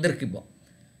ரகமும் வந்திருக்கு இப்போ.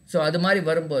 ஸோ அது மாதிரி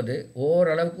வரும்போது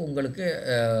ஓரளவுக்கு உங்களுக்கு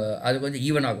அது கொஞ்சம்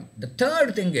ஈவன் ஆகும். த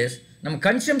தேர்ட் திங் இஸ் நம்ம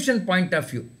கன்சம்ஷன் பாயிண்ட் ஆஃப்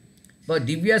வியூ. இப்போ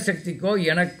திவ்யா சக்திக்கோ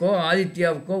எனக்கோ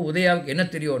ஆதித்யாவுக்கோ உதயாவுக்கு என்ன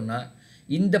தெரியும்னா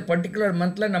இந்த பர்டிகுலர்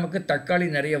மந்தில் நமக்கு தக்காளி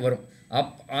நிறைய வரும்.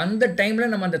 அந்த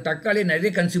டைமில் நம்ம அந்த தக்காளியை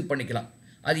நிறைய கன்சியூம் பண்ணிக்கலாம்.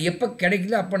 அது எப்போ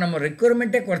கிடைக்கல அப்போ நம்ம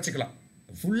ரெக்குயர்மெண்ட்டே குறைச்சிக்கலாம்.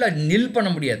 ஃபுல்லாக நில் பண்ண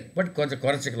முடியாது, பட் கொஞ்சம்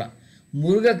குறைச்சிக்கலாம்.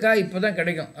 முருங்கைக்காய் இப்போ தான்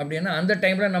கிடைக்கும் அப்படின்னா அந்த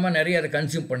டைமில் நம்ம நிறைய அதை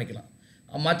கன்சியூம் பண்ணிக்கலாம்.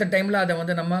 மற்ற டைமில் அதை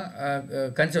வந்து நம்ம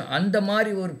அந்த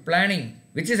மாதிரி ஒரு planning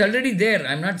which is already there.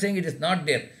 I am not saying it is not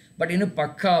there, but இன்னும்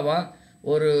பக்காவாக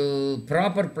ஒரு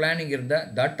ப்ராப்பர் பிளானிங் இருந்தால்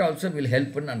தட் ஆல்சோ வில்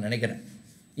ஹெல்ப்னு நான் நினைக்கிறேன்.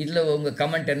 இதில் உங்கள்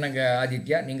கமெண்ட் என்னங்க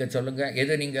ஆதித்யா, நீங்கள் சொல்லுங்கள்.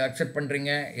 எது நீங்கள் அக்செப்ட்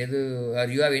பண்ணுறீங்க, எது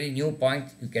you have any new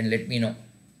points you can let me no.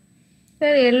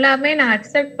 Sir எல்லாமே நான்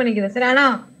அக்செப்ட் பண்ணிக்கிறேன் சார்.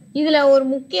 ஆனால் இதுல ஒரு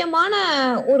முக்கியமான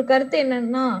ஒரு கருத்து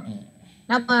என்னன்னா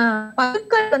நம்ம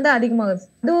பதுக்கல் வந்து அதிகமாகுது.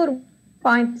 அது ஒரு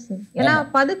பாயிண்ட். ஏன்னா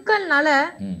பதுக்கல்னால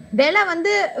விலை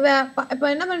வந்து இப்ப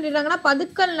என்ன பண்ணிடுறாங்கன்னா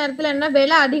பதுக்கல் நேரத்துல என்ன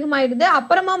விலை அதிகமாயிடுது,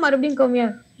 அப்புறமா மறுபடியும்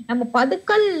கம்மியாகும். நம்ம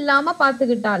பதுக்கல் இல்லாம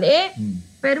பாத்துக்கிட்டாலே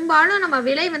பெரும்பாலும் நம்ம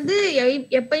விலை வந்து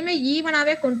எப்பயுமே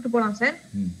ஈவனாவே கொண்டு போலாம் சார்.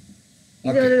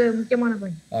 இது ஒரு முக்கியமான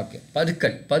பாயிண்ட். ஓகே,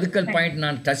 பதுக்கல் பாயிண்ட்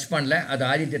நான் டச் பண்ணல, அது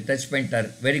ஆதித்ய டச் பண்ணிட்டார்.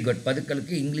 Very good.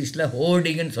 பதுக்கலுக்கு இங்கிலீஷில்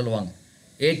ஹோர்டிங்னு சொல்லுவாங்க.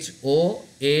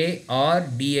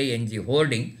 HOARDING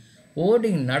hoarding.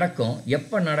 ஹோர்டிங் நடக்கும்.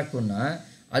 எப்போ நடக்கும்னா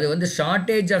அது வந்து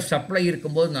ஷார்ட்டேஜ் ஆஃப் சப்ளை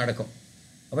இருக்கும்போது நடக்கும்.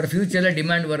 அப்புறம் ஃப்யூச்சரில்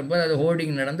டிமாண்ட் வரும்போது அது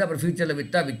ஹோர்டிங் நடந்து அப்புறம் ஃப்யூச்சரில்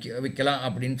விற்கலாம்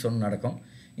அப்படின்னு நடக்கும்.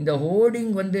 இந்த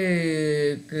ஹோர்டிங் வந்து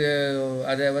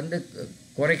அதை வந்து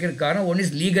குறைக்கிறதுக்கான ஒன்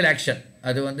இஸ் லீகல் ஆக்ஷன்.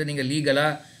 அது வந்து நீங்கள்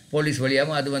லீகலாக போலீஸ்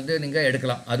வழியாகவும் அது வந்து நீங்கள்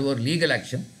எடுக்கலாம். அது ஒரு legal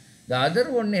action. The other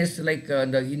one is like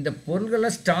இந்த பொருள்களை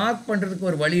ஸ்டாக் பண்ணுறதுக்கு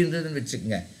ஒரு வழி இருந்ததுன்னு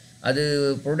வச்சுக்கோங்க. அது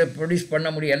ப்ரொடியூஸ் பண்ண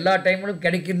முடியும். எல்லா டைம்லும்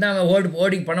கிடைக்குன்னா அவன்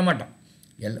ஹோர்டிங் பண்ண மாட்டான்.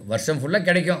 வருஷம் ஃபுல்லாக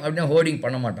கிடைக்கும் அப்படின்னா ஹோர்டிங்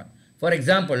பண்ண மாட்டான். ஃபார்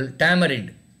எக்ஸாம்பிள் டேமரிண்ட்,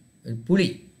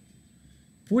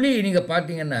 புளி நீங்கள்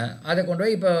பார்த்தீங்கன்னா அதை கொண்டு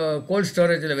போய் இப்போ கோல்ட்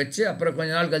ஸ்டோரேஜில் வச்சு அப்புறம்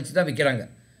கொஞ்ச நாள் கழித்து தான் விற்கிறாங்க.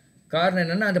 காரணம்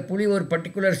என்னென்னா அந்த புளி ஒரு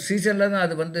பர்டிகுலர் சீசனில் தான்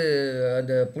அது வந்து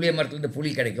அந்த புளிய மரத்துலேருந்து புளி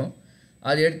கிடைக்கும்.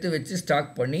 அதை எடுத்து வச்சு ஸ்டாக்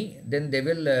பண்ணி தென் தே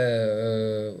வில்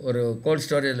ஒரு கோல்ட்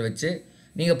ஸ்டோரேஜில் வச்சு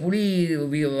நீங்கள் புளி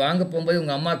வாங்க போகும்போது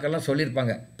உங்கள் அம்மாக்கெல்லாம்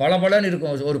சொல்லியிருப்பாங்க பளபளன்னு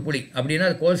இருக்கும் ஒரு புளி அப்படின்னா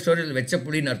அது கோல்ட் ஸ்டோரேஜில் வச்ச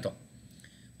புளின்னு அர்த்தம்.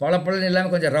 பளபளன்னு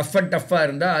இல்லாமல் கொஞ்சம் ரஃப் அண்ட் டஃப்பாக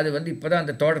இருந்தால் அது வந்து இப்போ தான்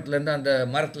அந்த தோட்டத்துலேருந்து அந்த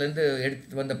மரத்துலேருந்து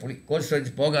எடுத்துகிட்டு வந்த புளி, கோல்ட்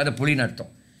ஸ்டோரேஜ் போகாத புளின்னு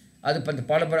அர்த்தம். அது இப்போ அந்த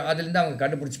பளபளம் அதுலேருந்து அவங்க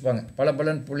கண்டுபிடிச்சிப்பாங்க.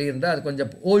 பளபளன்னு புளி இருந்தால் அது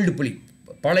கொஞ்சம் ஓல்டு புளி,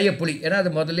 பழைய புளி. ஏன்னா அது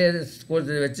முதல்ல கோல்ட்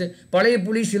ஸ்டோரேஜ் வச்சு பழைய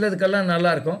புளி சிலதுக்கெல்லாம்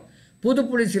நல்லாயிருக்கும், புது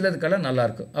புளி சிலதுக்கெல்லாம்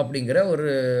நல்லாயிருக்கும் அப்படிங்கிற ஒரு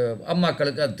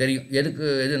அம்மாக்களுக்கு அது தெரியும்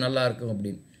எது நல்லாயிருக்கும்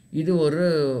அப்படின்னு. இது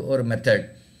ஒரு மெத்தட்.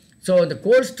 ஸோ இந்த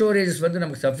கோல்ட் ஸ்டோரேஜஸ் வந்து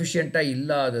நமக்கு சஃபிஷியண்ட்டாக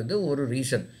இல்லாதது ஒரு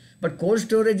ரீசன். பட் கோல்ட்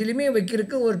ஸ்டோரேஜ்லேயுமே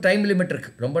வைக்கிறதுக்கு ஒரு டைம் லிமிட்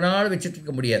இருக்குது. ரொம்ப நாள் வச்சுட்டு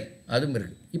இருக்க முடியாது, அதுவும்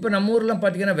இருக்குது. இப்போ நம்ம ஊர்லாம்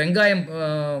பார்த்திங்கன்னா வெங்காயம்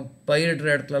பயிரிடுற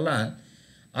இடத்துலலாம்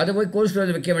அதை போய் கோல்ட்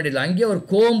ஸ்டோரேஜ் வைக்க வேண்டியதில்லை. அங்கேயே ஒரு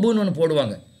கோம்புன்னு ஒன்று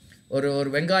போடுவாங்க. ஒரு ஒரு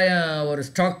வெங்காயம் ஒரு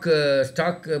ஸ்டாக்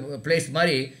பிளேஸ்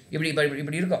மாதிரி இப்படி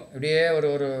இருக்கும். இப்படியே ஒரு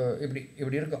ஒரு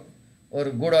இப்படி இருக்கும், ஒரு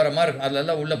கூடாரமாக இருக்கும்.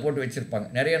 அதிலெல்லாம் உள்ளே போட்டு வச்சுருப்பாங்க.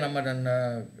 நிறைய நம்ம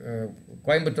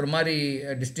கோயம்புத்தூர் மாதிரி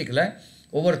டிஸ்ட்ரிக்டில்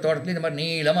ஒவ்வொரு தோட்டத்துலையும் இந்த மாதிரி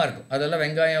நீளமாக இருக்கும். அதெல்லாம்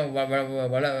வெங்காயம்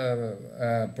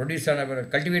ப்ரொடியூஸ் ஆன பிறகு,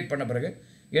 கல்டிவேட் பண்ண பிறகு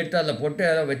எடுத்து அதில் போட்டு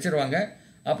அதை வச்சுருவாங்க.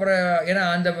 அப்புறம் ஏன்னா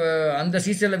அந்த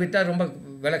சீசனில் விற்றா ரொம்ப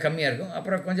விலை கம்மியாக இருக்கும்.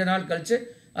 அப்புறம் கொஞ்சம் நாள் கழித்து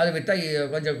அதை விற்றா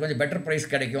கொஞ்சம் பெட்டர் ப்ரைஸ்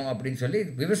கிடைக்கும் அப்படின்னு சொல்லி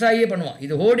விவசாயியே பண்ணுவான்.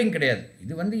 இது ஹோர்டிங் கிடையாது.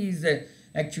 இது வந்து is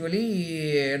actually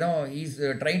is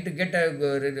trying to get a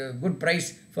good price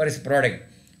for is product.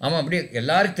 அவன் அப்படியே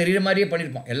எல்லாருக்கும் தெரிகிற மாதிரியே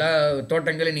பண்ணியிருப்பான். எல்லா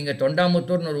தோட்டங்களையும் நீங்கள்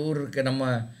தொண்டாமுத்தூர்னு ஒரு ஊர் இருக்குது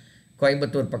நம்ம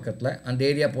கோயம்புத்தூர் பக்கத்தில், அந்த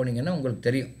ஏரியா போனீங்கன்னா உங்களுக்கு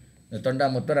தெரியும். இந்த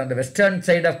தொண்டாமுத்தூர் அந்த வெஸ்டர்ன்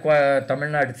சைட் ஆஃப்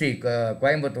தமிழ்நாடு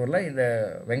கோயம்புத்தூரில் இந்த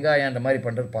வெங்காயம் அந்த மாதிரி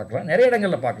பண்ணுறது பார்க்கலாம். நிறைய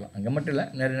இடங்களில் பார்க்கலாம், அங்கே மட்டும் இல்லை,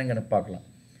 நிறைய இடங்களில் பார்க்கலாம்.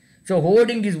 So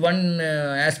hoarding is one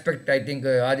aspect I think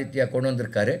Aditya கொண்டு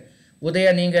வந்திருக்காரு.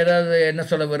 உதயா, நீங்கள் ஏதாவது என்ன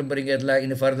சொல்ல விரும்புகிறீங்க இதில்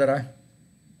இன்னும் ஃபர்தரா?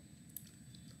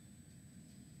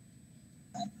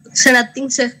 Sir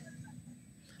nothing sir.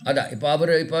 அதான்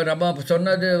இப்போ நம்ம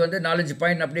சொன்னது வந்து 4-5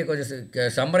 பாயிண்ட் அப்படியே கொஞ்சம்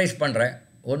சம்மரைஸ் பண்ணுறேன்.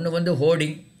 ஒன்று வந்து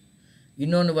ஹோர்டிங்,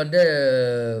 இன்னொன்று வந்து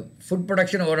ஃபுட்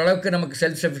ப்ரொடக்ஷன் ஓரளவுக்கு நமக்கு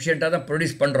செல்ஃப் சஃபிஷியண்ட்டாக தான்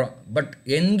ப்ரொடியூஸ் பண்ணுறோம். பட்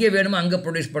எங்கே வேணுமோ அங்கே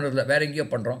ப்ரொடியூஸ் பண்ணுறதில்ல, வேறு எங்கேயோ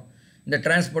பண்ணுறோம். இந்த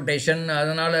டிரான்ஸ்போர்ட்டேஷன்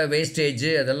அதனால் வேஸ்டேஜ்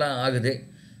அதெல்லாம் ஆகுது.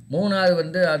 மூணாவது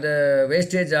வந்து அதை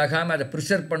வேஸ்டேஜ் ஆகாமல் அதை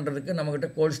ப்ரிசர்வ் பண்ணுறதுக்கு நம்மக்கிட்ட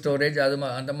கோல்ட் ஸ்டோரேஜ்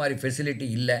அந்த மாதிரி ஃபெசிலிட்டி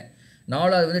இல்லை.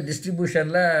 நாலாவது வந்து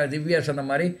டிஸ்ட்ரிபியூஷனில் திவ்யா சொன்ன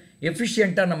மாதிரி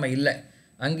எஃபிஷியண்ட்டாக நம்ம இல்லை.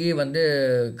 அங்கேயும் வந்து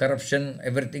கரப்ஷன்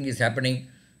எவ்ரிதிங் இஸ் ஹேப்பனிங்.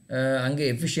 அங்கே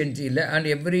எஃபிஷியன்சி இல்லை. And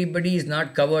everybody is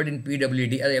not covered in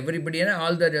PWD. அது எவ்ரிபடினா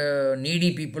ஆல் த நீடி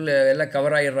பீப்புள் எல்லாம்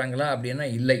கவர் ஆகிடுறாங்களா அப்படின்னா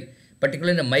இல்லை.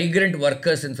 பர்டிகுலர் இந்த மைக்ரெண்ட்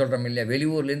ஒர்க்கர்ஸ்ன்னு சொல்கிறோம் இல்லையா,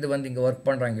 வெளியூர்லேருந்து வந்து இங்கே ஒர்க்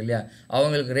பண்ணுறாங்க இல்லையா,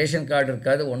 அவங்களுக்கு ரேஷன் கார்டு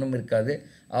இருக்காது, ஒன்றும் இருக்காது.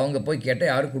 அவங்க போய்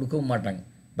கேட்டால் யாரும் கொடுக்கவும் மாட்டாங்க.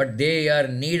 But they are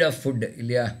need of food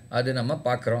இல்லையா, அது நம்ம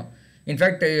பார்க்குறோம்.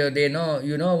 In fact they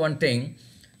you know one thing,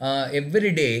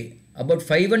 every day about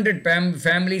 500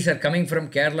 families are coming from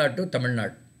Kerala to Tamil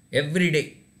Nadu every day.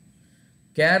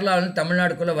 கேரளாவில்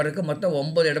தமிழ்நாடுக்குள்ளே வரக்கு மொத்தம்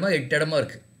 9 இடமா 8 இடமா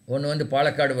இருக்குது. ஒன்று வந்து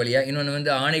பாலக்காடு வழியாக, இன்னொன்று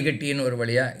வந்து ஆனைகட்டின்னு ஒரு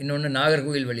வழியாக, இன்னொன்று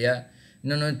நாகர்கோவில் வழியாக,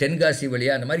 இன்னொன்று வந்து தென்காசி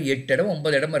வழியாக, அந்த மாதிரி 8 இடம்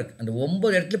 9 இடமா இருக்குது. அந்த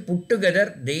 9 இடத்துல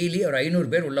புட்டுகெதர் டெய்லி ஒரு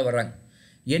 500 பேர் உள்ளே வர்றாங்க.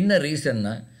 என்ன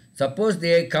ரீசன்னா, suppose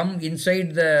they come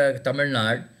inside the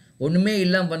Tamil Nadu, ஒன்றுமே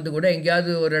இல்லாமல் வந்து கூட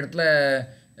எங்கேயாவது ஒரு இடத்துல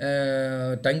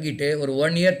தங்கிட்டு ஒரு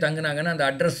 1 year தங்கினாங்கன்னா அந்த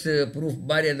அட்ரஸ் ப்ரூஃப்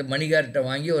மாதிரி அந்த மணிகார்ட்ட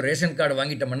வாங்கி ஒரு ரேஷன் கார்டு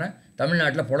வாங்கிட்டோம்னா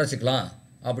தமிழ்நாட்டில் பொழைச்சிக்கலாம்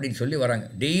அப்படின்னு சொல்லி வராங்க.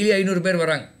 டெய்லி 500 பேர்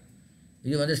வராங்க.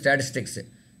 இது வந்து ஸ்டாட்டிஸ்டிக்ஸு.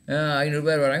 500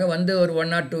 பேர் வராங்க. வந்து ஒரு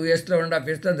 1 or 2 years 1.5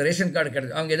 years அந்த ரேஷன் கார்டு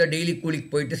கிடையாது. அவங்க ஏதோ டெய்லி கூலிக்கு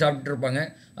போயிட்டு சாப்பிட்டுட்டு இருப்பாங்க.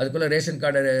 அதுக்குள்ளே ரேஷன்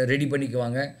கார்டை ரெடி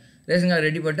பண்ணிக்குவாங்க. ரேஷன் கார்டு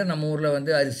ரெடி பண்ணிட்டு நம்ம ஊரில்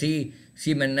வந்து அரிசி,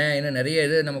 சீமெண்ணெய், இன்னும் நிறைய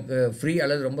இது நமக்கு ஃப்ரீ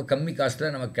அல்லது ரொம்ப கம்மி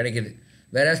காஸ்ட்டில் நமக்கு கிடைக்கிது.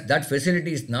 whereas that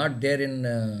facility is not there in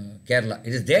Kerala.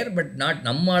 It is there but not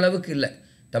நம்ம அளவுக்கு இல்லை,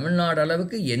 தமிழ்நாடு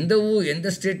அளவுக்கு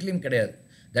எந்த ஸ்டேட்லேயும் கிடையாது.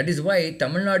 That is why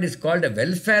Tamil Nadu is called a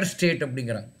welfare state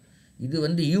அப்படிங்கிறாங்க. இது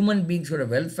வந்து ஹியூமன் பீங்ஸோட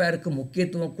வெல்ஃபேருக்கு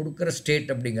முக்கியத்துவம் கொடுக்குற ஸ்டேட்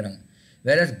அப்படிங்கிறாங்க.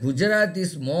 whereas Gujarat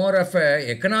is more of a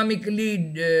economically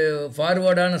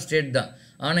ஃபார்வர்டான state தான்.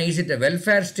 ஆனால் is it a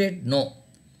welfare state? No.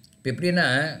 இப்போ எப்படின்னா,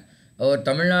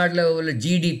 தமிழ்நாட்டில் உள்ள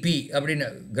ஜிடிபி அப்படின்னு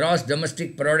gross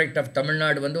domestic product of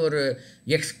Tamil Nadu வந்து ஒரு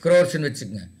X crores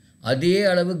வச்சுக்கோங்க. அதே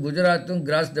அளவு குஜராத்தும்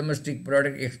gross domestic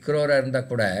product X crore இருந்தால்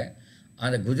கூட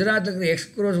அந்த குஜராத்தில் இருக்கிற X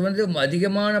crores வந்து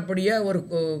அதிகமானபடியாக ஒரு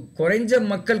குறைஞ்ச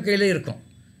மக்கள் கையில் இருக்கும்.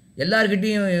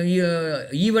 எல்லாருக்கிட்டையும்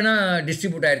ஈவனாக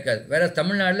டிஸ்ட்ரிபியூட் ஆகிருக்காது. வேறு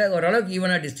தமிழ்நாட்டில் ஓரளவுக்கு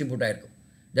ஈவனாக டிஸ்ட்ரிபியூட் ஆகிருக்கும்.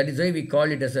 That is why we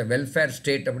call it as a welfare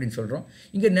state அப்படின்னு சொல்கிறோம்.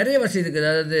 இங்கே நிறைய வசதி இருக்குது.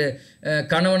 அதாவது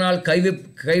கணவனால்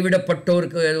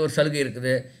கைவிடப்பட்டோருக்கு ஒரு சலுகை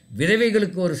இருக்குது,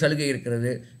 விதவைகளுக்கு ஒரு சலுகை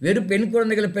இருக்கிறது, வெறும் பெண்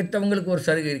குழந்தைகளை பெற்றவங்களுக்கு ஒரு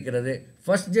சலுகை இருக்கிறது,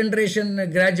 ஃபர்ஸ்ட் ஜென்ரேஷன்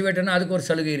கிராஜுவேட்னா அதுக்கு ஒரு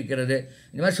சலுகை இருக்கிறது.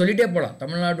 இந்த மாதிரி சொல்லிகிட்டே போகலாம்.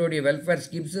 தமிழ்நாட்டுடைய வெல்ஃபேர்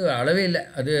ஸ்கீம்ஸு அளவே இல்லை.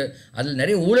 அதில்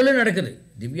நிறைய ஊழலும் நடக்குது.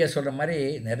 திவ்யா சொல்கிற மாதிரி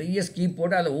நிறைய ஸ்கீம்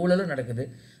போட்டு அதில் ஊழலும் நடக்குது.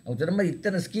 அவங்க சொல்கிற மாதிரி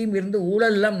இத்தனை ஸ்கீம் இருந்து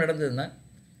ஊழல் எல்லாம் நடந்ததுன்னா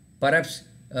perhaps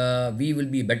we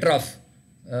will be better off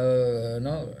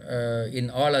in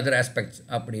all other aspects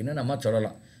அப்படின்னு நம்ம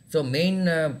சொல்லலாம். ஸோ மெயின்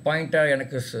பாயிண்ட்டாக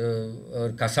எனக்கு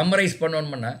சம்மரைஸ்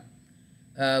பண்ணணும்னா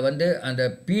வந்து அந்த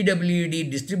பிடபிள்யூடி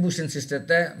டிஸ்ட்ரிபியூஷன்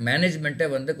சிஸ்டத்தை மேனேஜ்மெண்ட்டை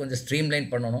வந்து கொஞ்சம் ஸ்ட்ரீம்லைன்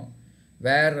பண்ணணும்.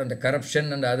 அந்த கரப்ஷன்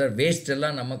அந்த அதர் வேஸ்ட்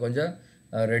எல்லாம் நம்ம கொஞ்சம்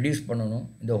ரெடியூஸ் பண்ணணும்.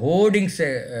 இந்த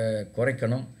ஹோர்டிங்ஸை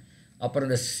குறைக்கணும். அப்புறம்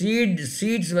இந்த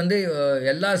சீட்ஸ் வந்து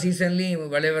எல்லா சீசன்லேயும்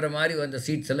விளையிற மாதிரி அந்த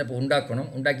சீட்ஸ் எல்லாம் இப்போ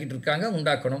உண்டாக்கிட்டு இருக்காங்க,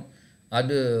 உண்டாக்கணும்.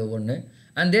 அது ஒன்று.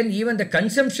 And then even the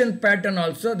consumption pattern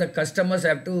also the customers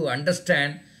have to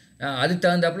understand. அதுக்கு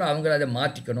தகுந்தாப்புல அவங்க அதை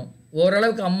மாற்றிக்கணும்.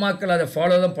 ஓரளவுக்கு அம்மாக்கள் அதை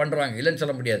ஃபாலோ தான் பண்ணுறாங்க, இல்லைன்னு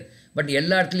சொல்ல முடியாது. பட்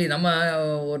எல்லா இடத்துலையும் நம்ம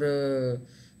ஒரு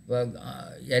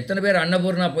எத்தனை பேர்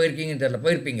அன்னபூர்ணா போயிருக்கீங்கன்னு தெரியல,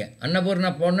 போயிருப்பீங்க. அன்னபூர்ணா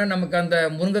போனால் நமக்கு அந்த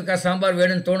முருங்கைக்காய் சாம்பார்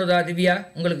வேணும்னு தோணுதா திவ்யா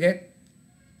உங்களுக்கு?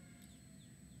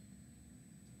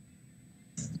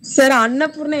 சார்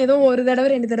அன்னபூர்ணா ஏதோ ஒரு தடவை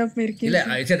 2 தடவை போயிருக்கேன். இல்லை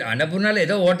சரி, அன்னபூர்ணாவில்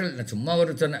ஏதோ ஹோட்டல், நான் சும்மா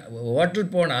ஒரு சொன்னேன்.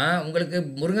 ஹோட்டல் போனால் உங்களுக்கு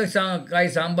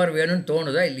முருங்கைக்காய் சாம்பார் வேணும்னு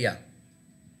தோணுதா இல்லையா?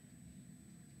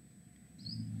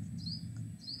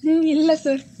 இல்ல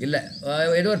சார். இல்லை,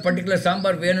 ஏதோ ஒரு பர்டிகுலர்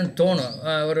சாம்பார் வேணும்னு தோணும்.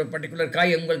 ஒரு பர்டிகுலர்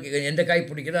காய் உங்களுக்கு எந்த காய்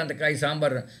பிடிக்குதோ அந்த காய்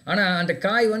சாம்பார். ஆனால் அந்த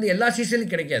காய் வந்து எல்லா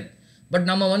சீசனும் கிடைக்காது. பட்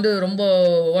நம்ம வந்து ரொம்ப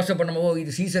யோசனை பண்ணுமோ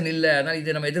இது சீசன் இல்லை அதனால்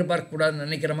இது நம்ம எதிர்பார்க்கக்கூடாதுன்னு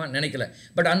நினைக்கல.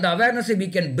 பட் அந்த அவேர்னஸை we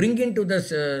can bring into the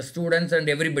students and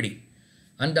everybody.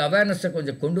 அந்த அவேர்னஸை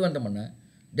கொஞ்சம் கொண்டு வந்தோம்னா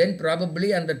then probably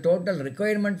அந்த total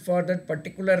requirement for that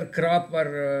particular crop or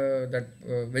that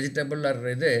vegetable or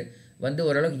இது வந்து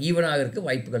ஓரளவுக்கு ஈவனாக இருக்க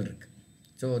வாய்ப்புகள் இருக்குது.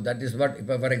 So that is what.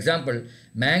 இப்போ ஃபார் எக்ஸாம்பிள்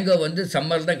மேங்கோ வந்து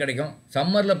சம்மர் தான் கிடைக்கும்.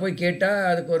 சம்மரில் போய் கேட்டால்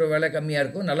அதுக்கு ஒரு விலை கம்மியாக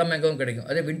இருக்கும், நல்ல மேங்கோவும் கிடைக்கும்.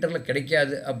 அதே வின்டரில்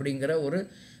கிடைக்காது அப்படிங்கிற ஒரு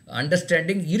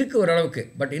அண்டர்ஸ்டாண்டிங் இருக்குது ஓரளவுக்கு.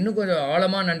 பட் இன்னும் கொஞ்சம்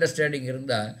ஆழமான அண்டர்ஸ்டாண்டிங்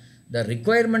இருந்தால் த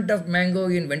requirement of mango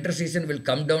in winter season will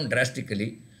come down drastically.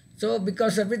 So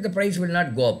because of it the price will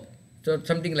not go up. So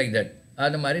something like that.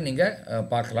 அது மாதிரி நீங்கள்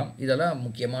பார்க்கலாம். இதெல்லாம்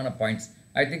முக்கியமான பாயிண்ட்ஸ்.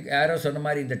 ஐ திங்க் யாரோ சொன்ன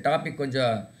மாதிரி இந்த டாபிக்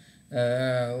கொஞ்சம்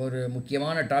ஒரு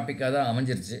முக்கியமான டாப்பிக்காக தான்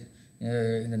அமைஞ்சிருச்சு.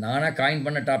 இந்த நானாக காயின்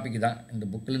பண்ண டாபிக் தான், இந்த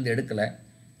புக்கிலேருந்து எடுக்கலை.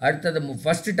 அடுத்தது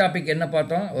ஃபஸ்ட்டு டாபிக் என்ன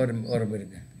பார்த்தோம்? ஒரு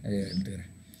இருக்கு எடுத்துக்கிறேன்.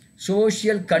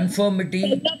 Social conformity.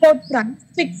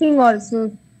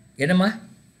 என்னம்மா?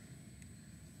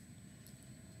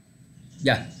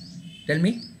 யா tell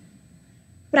me.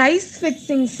 Price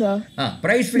fixing, sir.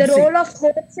 Price fixing. The role of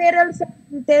wholesalers and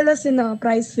retailers in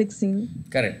price fixing.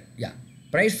 Correct. Yeah.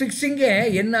 Price fixing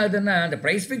என்ன ஆகுதுன்னா, the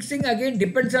price fixing again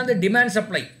depends on the demand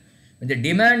supply. When the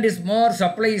demand is more,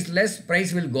 supply is less,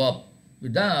 price will go up.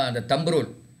 இதுதான் அந்த thumb rule.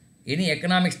 இனி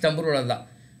economics thumb rule அதுதான்.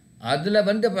 அதில்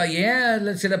வந்து ஏன்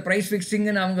அதில் சில ப்ரைஸ்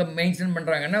ஃபிக்ஸிங்னு அவங்க மென்ஷன்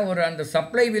பண்ணுறாங்கன்னா, ஒரு அந்த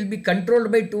supply will be controlled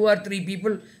by 2 or 3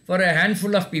 people for a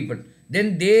handful of people.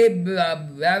 Then they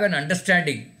have an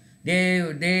understanding. They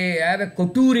have a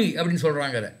கொட்டூரி அப்படின்னு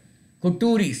சொல்கிறாங்க. அதை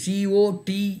கொட்டூரி,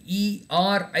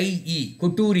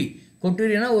 COTERIE,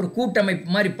 கொட்டூரினா ஒரு கூட்டமைப்பு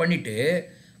மாதிரி பண்ணிவிட்டு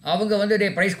அவங்க வந்து டே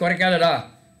ப்ரைஸ் குறைக்காதடா,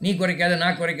 நீ குறைக்காத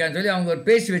நான் குறைக்காதுன்னு சொல்லி அவங்க ஒரு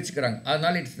பேசி வச்சுக்கிறாங்க.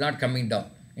 அதனால் it's not coming down.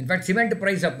 In fact cement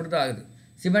price அப்படி தான் ஆகுது.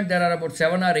 Cement, there are about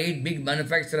 7 or 8 big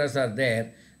manufacturers are there.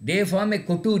 They form a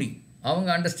கொட்டூரி. அவங்க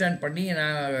அண்டர்ஸ்டாண்ட் பண்ணி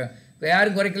நான்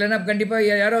யாரும் குறைக்கலன்னா கண்டிப்பாக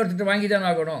யாரோ ஒருத்தர் வாங்கி தான்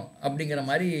ஆகணும் அப்படிங்கிற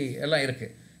மாதிரி எல்லாம்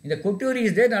இருக்குது. இந்த கொட்டூரி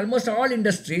is there almost all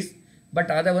industries.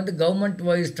 But அதை வந்து government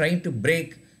is trying to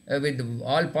break with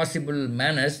all possible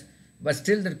manners. But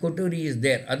still that கொட்டூரி is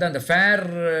there. அதுதான் அந்த fair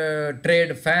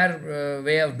trade, fair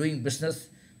way of doing business,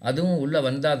 அதுவும் உள்ளே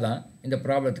வந்தால் தான் இந்த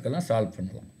ப்ராப்ளத்துக்கெல்லாம் சால்வ்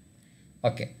பண்ணலாம்.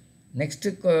 Okay, next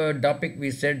topic we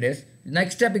set is,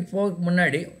 next topic போகிறதுக்கு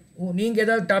முன்னாடி நீங்கள்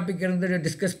ஏதாவது டாபிக் இருந்து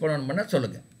டிஸ்கஸ் பண்ணணும்னா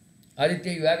சொல்லுங்கள்.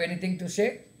 Aditya, you have anything to say?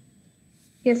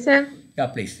 Yes sir. Yeah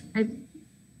please.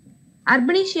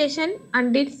 Urbanization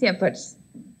and its efforts.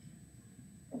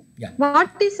 Yeah.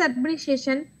 What is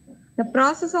urbanization? The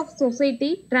process of society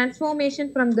transformation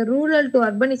from the rural to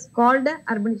urban is called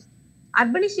urbanization.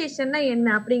 Urbanization என்ன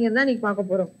அப்படிங்கறத நீங்க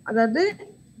பார்க்க போறோம். அதாவது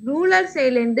rural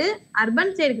சைடுல இருந்து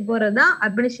urban சைடுக்கு போறதுதான்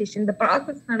அர்பனைசேஷன். இந்த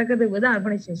ப்ராசஸ் நடக்கிறதுக்கு வந்து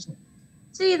அர்பனைசேஷன்.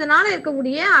 ஸோ இதனால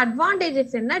இருக்கக்கூடிய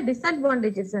அட்வான்டேஜஸ் என்ன,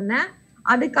 டிஸ்அட்வான்டேஜஸ் என்ன,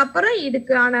 அதுக்கப்புறம்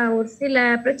இதுக்கான ஒரு சில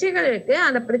பிரச்சனைகள் இருக்கு.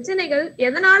 அந்த பிரச்சனைகள்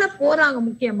எதனால போறாங்க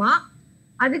முக்கியமா,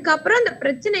 அதுக்கப்புறம் அந்த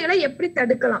பிரச்சனைகளை எப்படி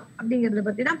தடுக்கலாம் அப்படிங்கறத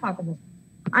பத்தி தான் பார்க்க போறோம்.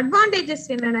 அட்வான்டேஜஸ்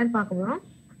என்னன்னு பார்க்க போறோம்.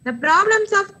 The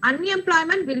problems of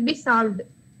unemployment will be solved.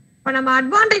 இப்ப நம்ம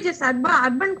அட்வான்டேஜஸ்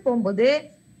அர்பனுக்கு போகும்போது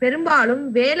பெரும்பாலும்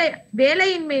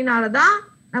வேலையின்மையினாலதான்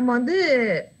நம்ம வந்து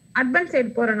அர்பன் சைடு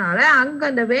போறதுனால அங்க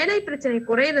அந்த வேலை பிரச்சனை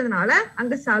குறையறதுனால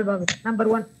அங்க சால்வ் ஆகுது. Number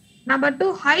 1. Number 2,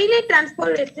 highly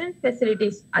transportation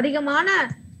facilities, அதிகமான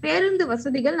பேருந்து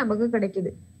வசதிகள் நமக்கு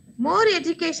கிடைக்குது. மோர்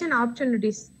எஜுகேஷன்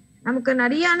ஆப்பர்ச்சுனிட்டிஸ், நமக்கு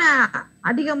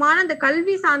அதிகமான இந்த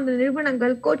கல்வி சார்ந்த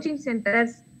நிறுவனங்கள், கோச்சிங்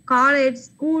சென்டர்ஸ், காலேஜ்,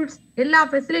 ஸ்கூல்ஸ், எல்லா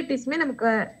ஃபெசிலிட்டிஸுமே நமக்கு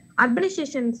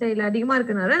அர்பனைசேஷன் சைடுல அதிகமா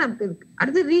இருக்கனால நமக்கு இருக்கு.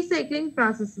 அடுத்து recycling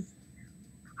processes,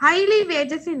 highly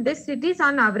wages in the cities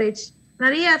on average,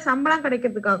 நிறைய சம்பளம்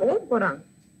கிடைக்கிறதுக்காகவும் போறாங்க.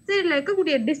 சரி, இதுல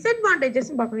இருக்கக்கூடிய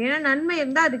டிஸ்அட்வான்டேஜஸ் பார்க்கணும். ஏன்னா நன்மை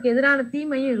இருந்தா அதுக்கு எதிரான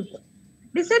தீமையும் இருக்கும்.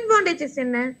 டிஸ்அட்வான்டேஜஸ்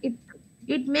என்ன?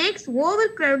 It makes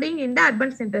over crowding in the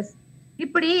urban centres.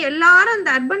 இப்படி எல்லாரும் அந்த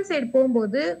அர்பன் சைடு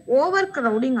போகும்போது ஓவர்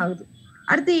கிரௌடிங் ஆகுது.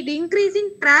 அடுத்து it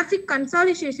increasing traffic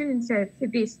consolidation in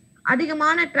cities,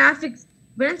 அதிகமான டிராபிக்.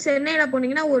 சென்னையில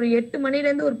போனீங்கன்னா ஒரு 8 மணில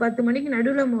இருந்து ஒரு 10 மணிக்கு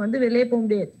நடுவில் நம்ம வந்து வெளியே போக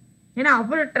முடியாது, ஏன்னா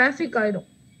அவ்வளவு டிராபிக் ஆயிடும்.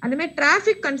 அந்த மாதிரி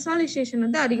டிராபிக் கன்சாலிடேஷன்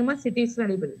வந்து அதிகமா சிட்டிஸ்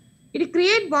நடைபெறுது. It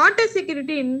create water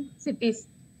security in cities.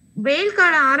 வெயில்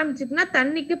காலம் ஆரம்பிச்சுட்டுனா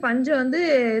தண்ணிக்கு பஞ்சம் வந்து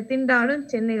திண்டாடும்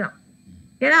சென்னை தான்.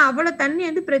 ஏன்னா அவ்வளவு தண்ணி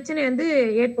வந்து பிரச்சனை வந்து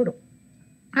ஏற்படும்.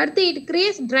 அடுத்து இட்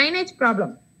கிரியேட்ஸ் ட்ரைனேஜ்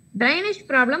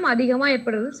ப்ராப்ளம் அதிகமா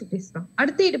ஏற்படுறது சிட்டிஸ் தான்.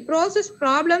 அடுத்து இது process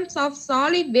problems of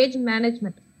solid waste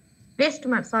management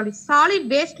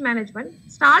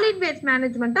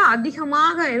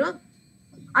அதிகமாக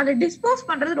அதை டிஸ்போஸ்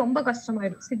பண்றது ரொம்ப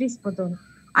கஷ்டமாயிடும் சிட்டிஸ் பொறுத்தவரை.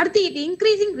 அடுத்து இது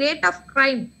இன்க்ரீசிங் ரேட் ஆஃப்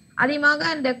கிரைம், அதிகமாக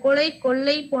இந்த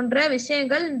கொள்ளை போன்ற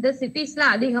விஷயங்கள் இந்த சிட்டிஸ்ல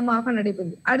அதிகமாக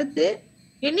நடைபெறுது. அடுத்து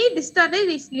any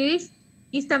டிஸ்டார்டர்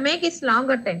is the make is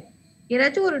longer time.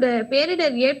 ஏதாச்சும் ஒரு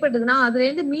பேரிடர் ஏற்படுதுன்னா அதுல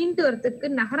இருந்து மீண்டு வரதுக்கு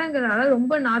நகரங்களால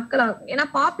ரொம்ப நாட்கள் ஆகும். ஏன்னா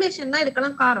பாப்புலேஷன் தான்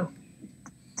இதுக்கெல்லாம் காரணம்.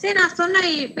 சரி, நான் சொன்ன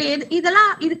இப்ப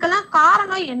இதுக்கெல்லாம்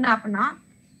காரணம் என்ன அப்படின்னா,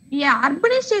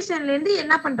 அர்பனைசேஷன்ல இருந்து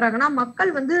என்ன பண்றாங்கன்னா,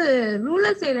 மக்கள் வந்து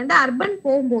ரூரல் சைட்ல இருந்து அர்பன்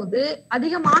போகும்போது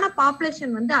அதிகமான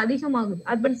பாப்புலேஷன் வந்து அதிகமாகுது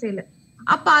அர்பன் சைட்ல.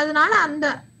 அப்ப அதனால அந்த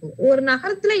ஒரு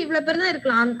நகரத்துல இவ்வளவு பேர் தான்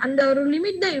இருக்கலாம், அந்த ஒரு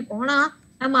லிமிட் தான் இருக்கும். ஆனா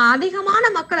நம்ம அதிகமான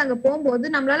மக்கள் அங்க போகும்போது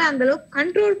நம்மளால அந்த அளவுக்கு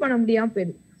கண்ட்ரோல் பண்ண முடியாம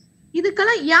போயிடுது.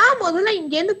 இதுக்கெல்லாம் முதல்ல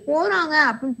இங்க இருந்து போறாங்க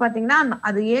அப்படின்னு பாத்தீங்கன்னா,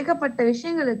 அது ஏகப்பட்ட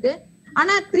விஷயங்களுக்கு.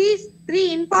 ஆனா த்ரீ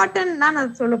இம்பார்ட்டன்ட் தான்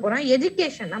நான் சொல்ல போறேன்.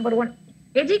 Education number 1.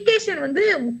 எஜுகேஷன் வந்து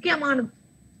முக்கியமானது.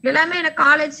 எல்லாமே எனக்கு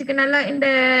காலேஜுக்கு நல்லா இந்த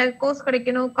கோர்ஸ்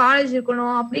கிடைக்கணும், காலேஜ்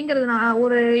இருக்கணும் அப்படிங்கிறது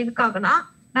ஒரு இதுக்காகனா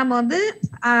நம்ம வந்து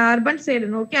அர்பன் சைடு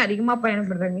நோக்கி அதிகமா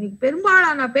பயணப்படுறாங்க. இன்னைக்கு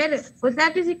பெரும்பாலான பேர் ஒரு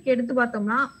ஸ்டாட்டிஸ்டிக் எடுத்து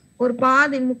பார்த்தோம்னா ஒரு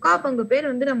முக்கால் பங்கு பேர்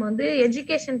வந்து நம்ம வந்து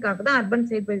எஜுகேஷனுக்காக தான் அர்பன்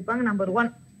சைடு போயிருப்பாங்க. Number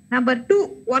 1. Number 2,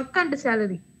 work and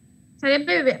salary. சில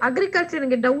பேர் அக்ரிகல்ச்சர்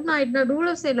இங்க டவுன் ஆயிட்டுனா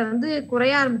ரூரல் சைட்ல வந்து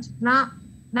குறைய ஆரம்பிச்சுட்டுனா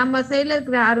நம்ம சைட்ல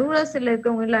இருக்கிற ரூரல் சைட்ல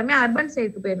இருக்கிறவங்க எல்லாமே அர்பன்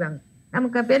சைடுக்கு போயிடுறாங்க.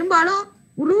 நமக்கு பெரும்பாலும்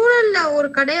ரூரல்ல ஒரு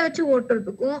கடையை வச்சு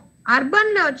ஓட்டுறதுக்கும்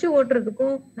அர்பன்ல வச்சு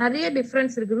ஓட்டுறதுக்கும் நிறைய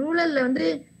டிஃபரன்ஸ் இருக்கு. ரூரல்ல வந்து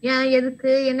ஏன்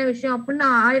எதுக்கு என்ன விஷயம் அப்படின்னு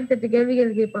 1008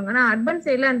 கேள்விகள் கேட்பாங்க. ஆனா அர்பன்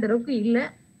சைட்ல அந்த அளவுக்கு இல்ல.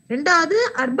 2வது,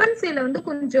 அர்பன் சைட்ல வந்து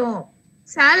கொஞ்சம்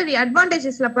சேலரி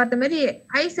அட்வான்டேஜஸ்ல பார்த்த மாதிரி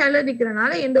ஹை சேலரி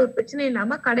இருக்கிறதுனால எந்த ஒரு பிரச்சனையும்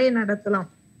இல்லாம கடையை நடத்தலாம்.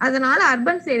 அதனால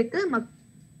அர்பன் சைடுக்கு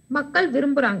மக்கள்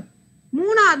விரும்புறாங்க.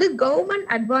 3வது, கவர்மெண்ட்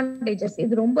அட்வான்டேஜஸ்.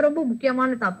 இது ரொம்ப ரொம்ப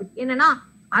முக்கியமான டாபிக். என்னன்னா,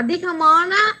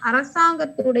 அதிகமான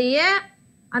அரசாங்கத்துடைய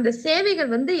அந்த சேவைகள்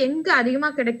வந்து எங்க அதிகமா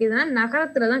கிடைக்குதுன்னா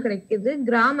நகரத்துலதான் கிடைக்குது,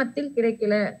 கிராமத்தில்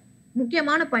கிடைக்கல.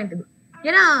 முக்கியமான பாயிண்ட் இது.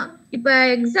 ஏன்னா இப்ப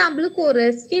எக்ஸாம்பிளுக்கு ஒரு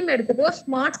ஸ்கீம் எடுத்துக்கோ,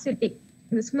 ஸ்மார்ட் சிட்டி.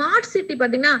 இந்த ஸ்மார்ட் சிட்டி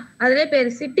பாத்தீங்கன்னா அதுல பேர்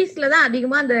சிட்டிஸ்ல தான்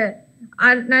அதிகமா அந்த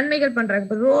நன்மைகள் பண்றாங்க.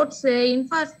 இப்ப ரோட்ஸ்,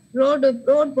 ரோடு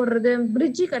போடுறது,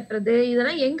 பிரிட்ஜ் கட்டுறது,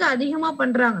 இதெல்லாம் எங்க அதிகமா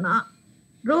பண்றாங்கன்னா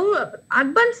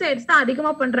அர்பன் சைட்ஸ் தான்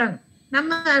அதிகமா பண்றாங்க.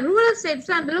 நம்ம ரூரல்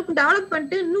சைட்ஸ்ல அந்த அளவுக்கு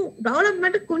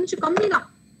டெவலப்மெண்ட் கொஞ்சம் கம்மி தான்.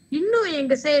 இன்னும்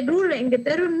எங்க எங்க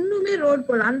தெரு இன்னுமே ரோடு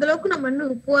போடலாம், அந்த அளவுக்கு நம்ம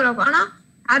இன்னும் போறோம். ஆனா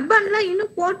அர்பன்ல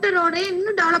இன்னும் போட்ட ரோடே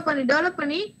இன்னும் டெவலப்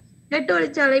பண்ணி 8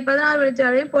 வழிச்சாலை 16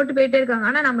 வழிச்சாலையும் போட்டு போயிட்டே இருக்காங்க.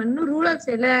 ஆனா நம்ம இன்னும் ரூரல்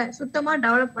சைட்ல சுத்தமா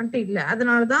டெவலப் பண்ணிட்டு இல்ல.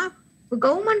 அதனாலதான்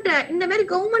கவர்மெண்ட் இந்த மாதிரி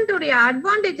கவர்மெண்டோடைய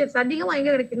அட்வான்டேஜஸ் அதிகமா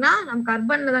எங்க கிடைக்குன்னா நமக்கு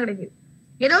அர்பன்ல தான் கிடைக்குது.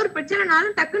 ஏதோ ஒரு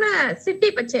பிரச்சனைனாலும் டக்குன்னு சிட்டி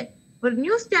பச்சை ஒரு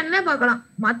நியூஸ் சேனல்ல பார்க்கலாம்.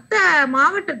 மத்த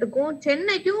மாவட்டத்துக்கும்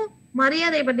சென்னைக்கும்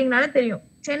மரியாதை பார்த்தீங்கன்னாலே தெரியும்.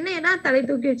 சென்னை தான் தலை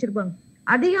தூக்கி வச்சிருப்பாங்க.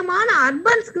 அதிகமான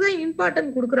அர்பன்ஸ்க்கு தான்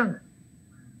இம்பார்ட்டன்ட் கொடுக்குறாங்க.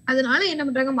 அதனால என்ன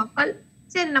பண்றாங்க மக்கள்,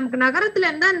 சரி நமக்கு நகரத்துல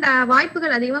இருந்தா அந்த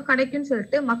வாய்ப்புகள் அதிகமா கிடைக்கும்னு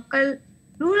சொல்லிட்டு மக்கள்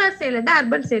ரூரல் சைட்ல இருந்து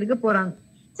அர்பன் சைடுக்கு போறாங்க.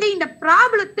 சரி, இந்த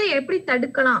ப்ராப்ளத்தை எப்படி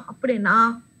தடுக்கலாம் அப்படின்னா,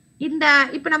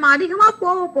 இப்ப நம்ம அதிகமா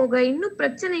போக இன்னும்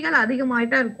பிரச்சனைகள்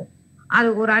அதிகமாயிட்டா இருக்கும். அது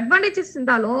ஒரு அட்வான்டேஜஸ்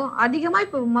இருந்தாலும் அதிகமா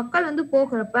இப்ப மக்கள் வந்து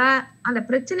போகிறப்ப அந்த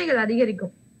பிரச்சனைகள்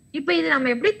அதிகரிக்கும். இப்ப இது நம்ம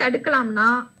எப்படி தடுக்கலாம்னா,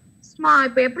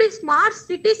 இப்ப எப்படி ஸ்மார்ட்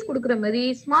சிட்டிஸ் கொடுக்குற மாதிரி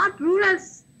ஸ்மார்ட்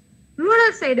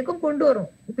ரூரல் சைடுக்கும் கொண்டு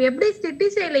வரும். இப்ப எப்படி சிட்டி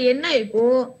சைட்ல என்ன இருக்கோ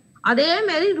அதே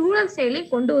மாதிரி ரூரல்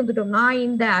சைட்லயும் கொண்டு வந்துட்டோம்னா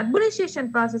இந்த அர்பனைசேஷன்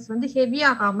ப்ராசஸ் வந்து ஹெவி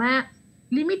ஆகாம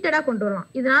லிமிட்டடா கொண்டு வரலாம்.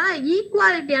 இதனால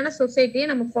ஈக்குவாலிட்டியான சொசைட்டியை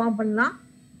நம்ம ஃபார்ம் பண்ணலாம்.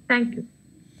 தேங்க்யூ.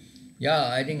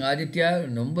 ஐ திங்க் ஆதித்யா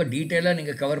ரொம்ப டீட்டெயிலாக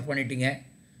நீங்கள் கவர் பண்ணிட்டீங்க.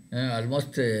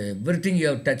 Almost everything you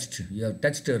have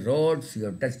touched roads, you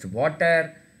have touched water,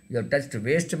 you have touched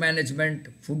waste management,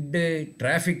 food,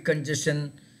 traffic congestion,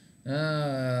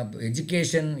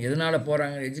 education, எதனால்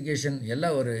போகிறாங்க எஜுகேஷன்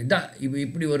எல்லாம் ஒரு இதான்.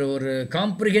 இப்படி ஒரு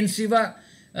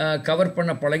காம்ப்ரிஹென்சிவாக கவர்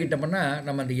பண்ண பழகிட்டோம்னா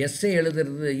நம்ம அந்த எஸ்ஐ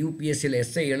எழுதுறது, யூபிஎஸ்சியில்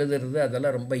எஸ்ஐ எழுதுறது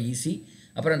அதெல்லாம் ரொம்ப ஈஸி.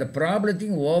 அப்புறம் அந்த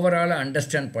ப்ராப்ளத்தையும் ஓவராலாக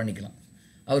அண்டர்ஸ்டாண்ட் பண்ணிக்கலாம்.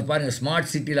 அவர் பாருங்கள், ஸ்மார்ட்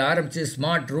சிட்டியில் ஆரம்பித்து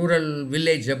ஸ்மார்ட் ரூரல்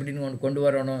வில்லேஜ் அப்படின்னு ஒன்று கொண்டு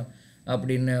வரணும்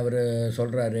அப்படின்னு அவர்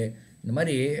சொல்கிறாரு. இந்த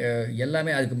மாதிரி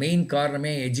எல்லாமே அதுக்கு மெயின்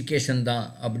காரணமே எஜுகேஷன் தான்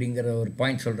அப்படிங்கிற ஒரு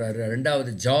பாயிண்ட் சொல்கிறாரு.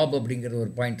 2வது ஜாப் அப்படிங்கிற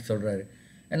ஒரு பாயிண்ட் சொல்கிறாரு.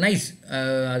 நைஸ்.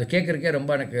 அது கேட்குறக்கே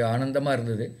ரொம்ப எனக்கு ஆனந்தமாக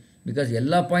இருந்தது. பிகாஸ்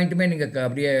எல்லா பாயிண்ட்டுமே நீங்கள்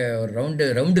அப்படியே ஒரு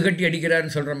ரவுண்டு கட்டி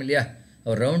அடிக்கிறாருன்னு சொல்கிறோம் இல்லையா,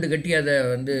 அவர் ரவுண்டு கட்டி அதை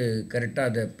வந்து கரெக்டாக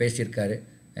அதை பேசியிருக்காரு.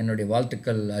 என்னுடைய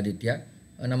வாழ்த்துக்கள் ஆதித்யா.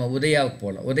 நம்ம உதயாவுக்கு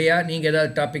போகலாம். உதயா, நீங்கள்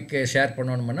ஏதாவது டாபிக் ஷேர்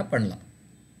பண்ணணும்னா பண்ணலாம்.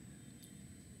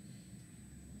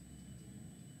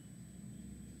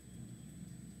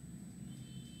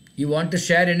 You want to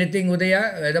share any thing Udaya?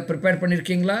 ஏதாவது ப்ரிப்பேர்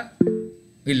பண்ணியிருக்கீங்களா?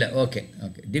 இல்லை. Okay.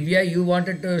 Divya, you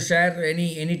wanted to share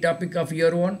any topic of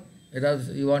your own?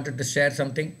 ஏதாவது you wanted to share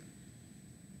something?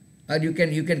 Are you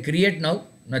can create now,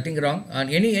 nothing wrong, on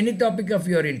any topic of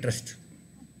your interest.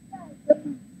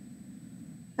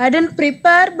 I didn't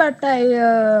prepare, but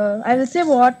I will say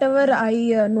whatever I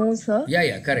know, sir.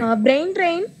 Yeah, correct. Brain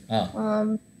drain.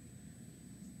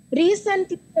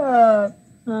 Recently,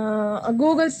 a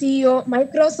Google CEO,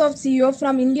 Microsoft CEO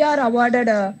from India are awarded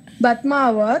Batma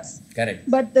Awards. Correct.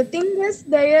 But the thing is,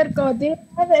 they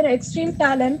have an extreme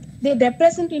talent. They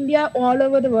represent India all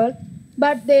over the world,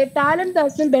 but their talent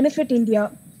doesn't benefit India.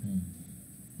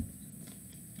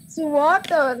 So what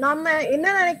நம்ம என்ன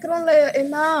நினைக்கிறோம்ல,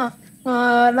 ஏன்னா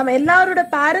நம்ம எல்லாரோட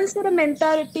பேரண்ட்ஸோட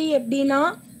mentality எப்படின்னா,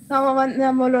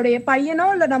 நம்மளுடைய பையனோ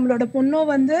இல்லை நம்மளோட பொண்ணோ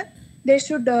வந்து they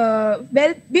should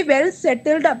be well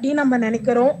settled அப்படின்னு நம்ம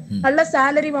நினைக்கிறோம். நல்ல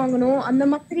சேலரி வாங்கணும் அந்த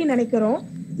மாதிரி நினைக்கிறோம்.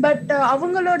 பட்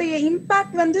அவங்களுடைய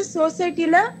இம்பாக்ட் வந்து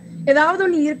சொசைட்டில ஏதாவது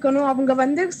ஒன்று இருக்கணும், அவங்க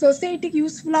வந்து சொசைட்டிக்கு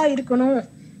யூஸ்ஃபுல்லா இருக்கணும்.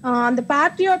 அந்த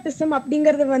பேட்ரியாட்டிசம்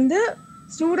அப்படிங்கறது வந்து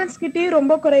ஸ்டூடெண்ட்ஸ் கிட்டயும்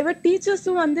ரொம்ப குறைவு.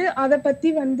 டீச்சர்ஸும் வந்து அதை பத்தி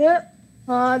வந்து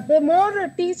they more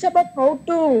teach about how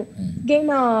to gain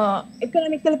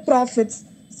economical profits.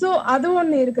 So அது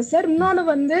ஒண்ணு இருக்கு சார். இன்னொன்னு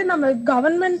வந்து நம்ம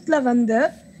கவர்மெண்ட்ல வந்து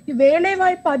வேலை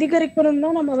வாய்ப்பு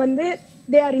அதிகரிக்கணும்னா நம்ம வந்து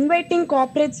they are inviting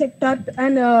corporate sector.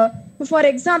 And for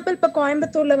example இப்போ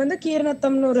கோயம்புத்தூர்ல வந்து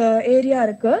கீரநத்தம்னு ஒரு ஏரியா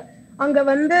இருக்கு. அங்க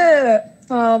வந்து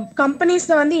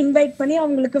கம்பெனிஸை வந்து இன்வைட் பண்ணி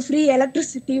அவங்களுக்கு ஃப்ரீ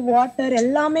எலக்ட்ரிசிட்டி, வாட்டர்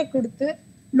எல்லாமே கொடுத்து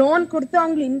லோன் கொடுத்து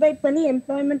அவங்களை இன்வைட் பண்ணி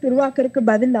எம்ப்ளாய்மெண்ட் உருவாக்குறதுக்கு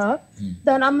பதிலா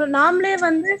நாமளே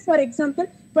வந்து ஃபார் எக்ஸாம்பிள்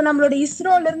இப்போ நம்மளோட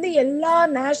இஸ்ரோல இருந்து எல்லா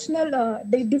நேஷனல்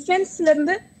டிஃபென்ஸ்ல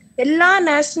இருந்து எல்லா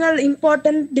நேஷனல்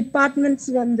இம்பார்ட்டன்ட் டிபார்ட்மெண்ட்ஸ்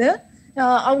வந்து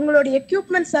அவங்களோட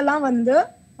எக்யூப்மெண்ட்ஸ் எல்லாம் வந்து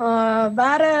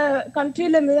வேற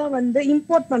கண்ட்ரில இருந்து தான் வந்து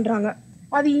இம்போர்ட் பண்றாங்க.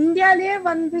 அது இந்தியாலேயே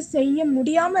வந்து செய்ய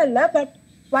முடியாம இல்லை. But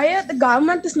why the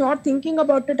government is not thinking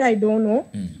about it, I don't know.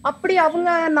 அப்படி அவங்க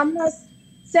நம்ம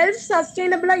செல்ஃப்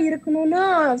சஸ்டைனபிளா இருக்கணும்னு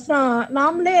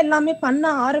நாமளே எல்லாமே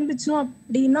பண்ண ஆரம்பிச்சோம்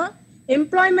அப்படின்னா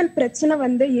எம்ப்ளாய்மெண்ட் பிரச்சனை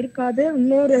வந்து இருக்காது.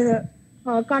 இன்னொரு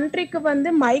கண்ட்ரிக்கு வந்து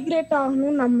மைக்ரேட்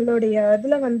ஆகணும் நம்மளுடைய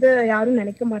இதுல வந்து யாரும்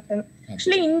நினைக்க மாட்டாங்க.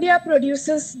 Actually India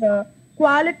produces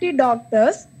quality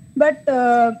doctors, but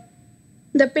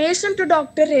இந்த பேஷண்ட் டு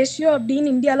டாக்டர் ரேஷியோ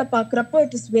அப்படின்னு இந்தியால பாக்குறப்போ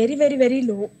it is very very very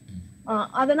low.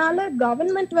 அதனால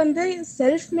கவர்மெண்ட் வந்து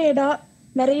செல்ஃப் மேடா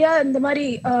நிறைய இந்த மாதிரி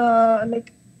லைக்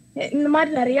இந்த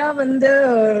மாதிரி நிறைய வந்து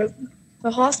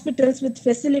ஹாஸ்பிட்டல்ஸ் வித்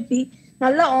ஃபெசிலிட்டி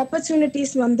நல்ல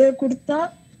ஆப்பர்ச்சுனிட்டிஸ் வந்து கொடுத்தா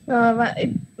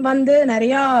வந்து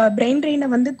நிறைய பிரெயின் ட்ரெயினை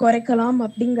வந்து குறைக்கலாம்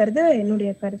அப்படிங்கிறது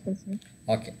என்னுடைய கருத்து sir.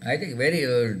 Okay, I think very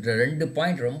 2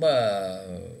 point ரொம்ப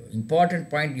important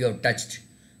point you have touched.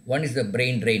 One is the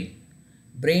brain train.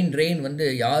 Brain train வந்து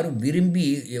யாரும் விரும்பி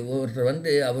ஒருத்தர்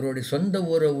வந்து அவருடைய சொந்த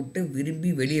ஊரை விட்டு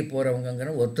விரும்பி வெளியே போகிறவங்கிற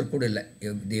ஒருத்தர் கூட இல்லை.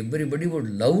 Everybody would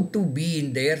love to be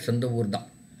in தேர் சொந்த ஊர் தான்.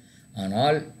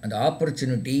 ஆனால் அந்த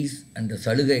ஆப்பர்ச்சுனிட்டிஸ், அந்த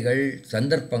சலுகைகள்,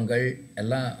 சந்தர்ப்பங்கள்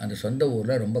எல்லாம் அந்த சொந்த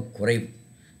ஊரில் ரொம்ப குறைவு.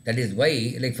 That is why,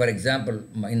 like for example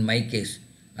in my case,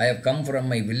 I have come from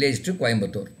my village to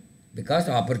Coimbatore because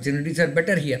opportunities are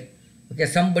better here. Okay,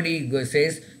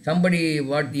 somebody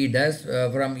what he does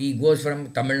he goes from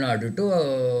Tamil Nadu to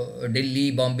Delhi,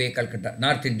 Bombay, Calcutta,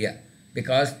 North India,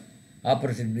 because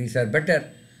opportunities are better.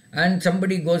 And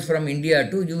somebody goes from India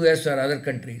to US or other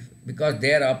countries because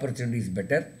their opportunity is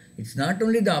better. It's not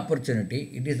only the opportunity,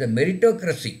 it is the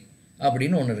meritocracy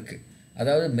அப்படின்னு ஒன்று இருக்குது.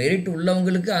 அதாவது merit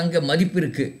உள்ளவங்களுக்கு அங்கே மதிப்பு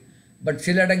இருக்குது. But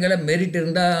சில இடங்களில் மெரிட்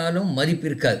இருந்தாலும் மதிப்பு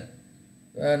இருக்காது.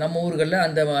 நம்ம ஊர்களில்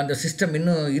அந்த சிஸ்டம்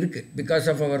இன்னும் இருக்குது. Because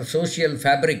of our social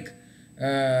fabric,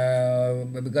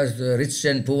 because rich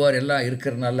and poor எல்லாம்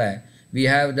இருக்கிறதுனால we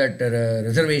have that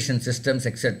reservation systems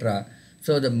etc.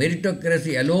 So the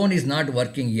meritocracy alone is not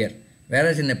working here,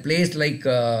 whereas in a place like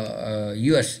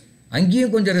US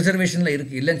அங்கேயும் கொஞ்சம் ரிசர்வேஷனில்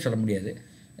இருக்குது, இல்லைன்னு சொல்ல முடியாது.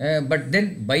 But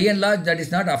then by and large that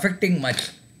is not affecting much.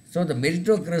 So the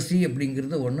meritocracy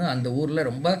அப்படிங்கிறது ஒன்று அந்த ஊரில்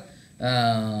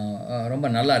ரொம்ப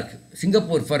நல்லா இருக்குது.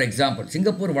 சிங்கப்பூர் ஃபார் எக்ஸாம்பிள்,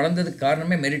 சிங்கப்பூர் வளர்ந்ததுக்கு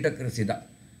காரணமே மெரிட்டோக்ரஸி தான்.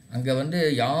 அங்கே வந்து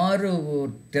யார்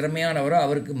திறமையானவரோ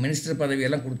அவருக்கு மினிஸ்டர்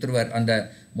பதவியெல்லாம் கொடுத்துருவார். அந்த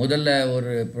முதல்ல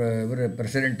ஒரு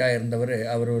பிரசிடெண்ட்டாக இருந்தவர்,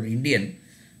 அவர் ஒரு இந்தியன்,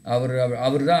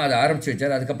 அவர் தான் அதை ஆரம்பித்து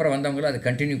வச்சார். அதுக்கப்புறம் வந்தவங்களும் அதை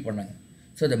கண்டினியூ பண்ணாங்க.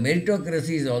 So the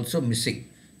meritocracy is also missing.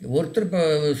 ஒருத்தர் இப்போ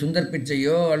சுந்தர்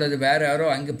பிச்சையோ அல்லது வேறு யாரோ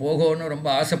அங்கே போகணும்னு ரொம்ப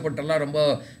ஆசைப்பட்டெல்லாம் ரொம்ப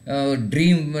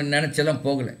ட்ரீம் நினச்செல்லாம்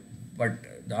போகலை. பட்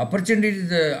த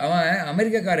ஆப்பர்ச்சுனிட்டிஸ், அவன்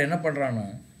அமெரிக்காக்காரர் என்ன பண்ணுறான்னா,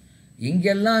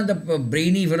 இங்கெல்லாம் அந்த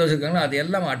பிரெய்னி ஃபெலோஸ் இருக்காங்களோ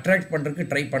அதையெல்லாம் அட்ராக்ட் பண்ணுறதுக்கு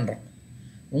ட்ரை பண்ணுறோம்.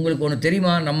 உங்களுக்கு ஒன்று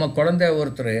தெரியுமா, நம்ம குழந்தை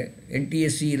ஒருத்தர்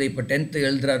என்டிஎஸ்சியில் இப்போ 10th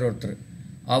எழுதுகிறார் ஒருத்தர்.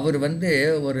 அவர் வந்து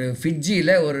ஒரு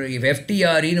ஃபிட்ஜியில் ஒரு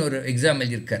எஃப்டிஆர்இன்னு ஒரு எக்ஸாம்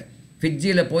எழுதியிருக்கார்.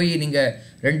 ஃபிட்ஜியில் போய் நீங்கள்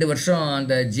 2 வருஷம்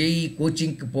அந்த ஜேஇ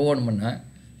கோச்சிங்க்கு போகணுமுன்னா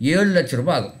 7 லட்ச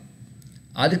ரூபா ஆகும்.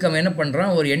 அதுக்கு அவன் என்ன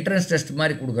பண்ணுறான், ஒரு என்ட்ரன்ஸ் டெஸ்ட்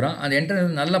மாதிரி கொடுக்குறான். அந்த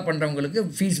என்ட்ரன்ஸ் நல்லா பண்ணுறவங்களுக்கு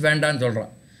ஃபீஸ் வேண்டான்னு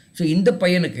சொல்கிறான். ஸோ இந்த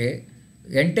பையனுக்கு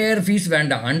என்டையர் ஃபீஸ்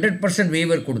வேண்டாம், 100%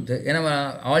 வேவர் கொடுத்து, ஏன்னா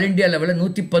ஆல் இண்டியா லெவலில்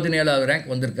 117வது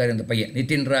ரேங்க் வந்திருக்காரு இந்த பையன்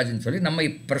நிதின் ராஜ்னு சொல்லி, நம்ம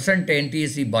ப்ரெசன்ட்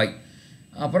என்டிஎஸ்சி பாய்.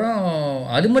 அப்புறம்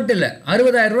அது மட்டும் இல்லை,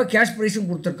 60,000 ரூபா கேஷ் ப்ரைஸும்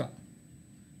கொடுத்துருக்கான்.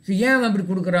 ஸோ ஏன் அவன் அப்படி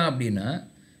கொடுக்குறான் அப்படின்னா,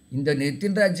 இந்த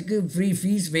நிதின்ராஜுக்கு ஃப்ரீ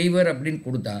ஃபீஸ் வெய்வர் அப்படின்னு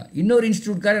கொடுத்தா, இன்னொரு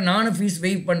இன்ஸ்டியூட்கார நானும் ஃபீஸ்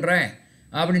வெய்வ் பண்ணுறேன்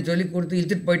அப்படின்னு சொல்லி கொடுத்து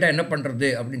இழுத்துட்டு போயிட்டா என்ன பண்ணுறது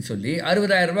அப்படின்னு சொல்லி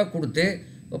 60,000 ரூபா கொடுத்து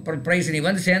ப்ரைஸ் நீ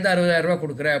வந்து சேர்ந்து 60,000 ரூபா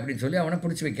கொடுக்குற அப்படின்னு சொல்லி அவனை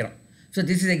பிடிச்சி வைக்கிறான். So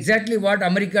this is exactly what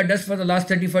America does for the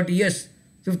last 30-40 years,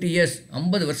 50 years,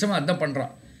 50 வருஷமாக அதான்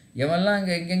பண்ணுறான். எவெல்லாம்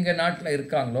இங்கே எங்கெங்கே நாட்டில்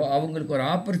இருக்காங்களோ அவங்களுக்கு ஒரு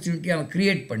ஆப்பர்ச்சுனிட்டி அவன்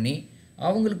க்ரியேட் பண்ணி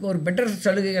அவங்களுக்கு ஒரு பெட்டர்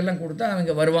சலுகைகள்லாம் கொடுத்தா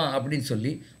அவங்க வருவான் அப்படின்னு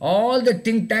சொல்லி all the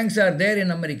think tanks R there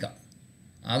in America.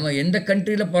 அவன் எந்த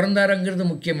கண்ட்ரியில் பிறந்தாருங்கிறது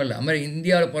முக்கியம் இல்லை.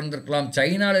 இந்தியாவில் பிறந்திருக்கலாம்,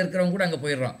 சைனாவில் இருக்கிறவங்க கூட அங்கே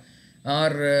போயிடுறான்,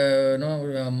 ஆர்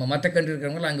மற்ற கண்ட்ரி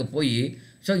இருக்கிறவங்களும் அங்கே போய்.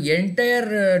 So entire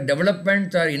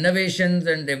developments R innovations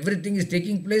and every thing is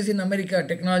taking place in America.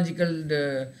 Technological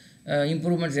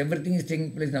improvements every thing is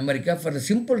taking place in America for the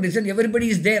simple reason everybody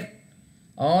is there.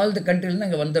 All the கண்ட்ரிலேருந்து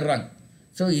அங்கே வந்துடுறாங்க.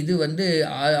 So இது வந்து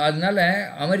அதனால்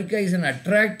America is an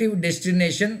attractive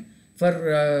destination for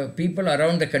people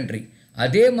around the country.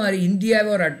 அதே மாதிரி இந்தியாவை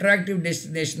ஒரு attractive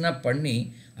டெஸ்டினேஷனாக பண்ணி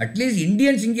அட்லீஸ்ட்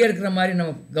இந்தியன்ஸ் இங்கே இருக்கிற மாதிரி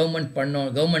நம்ம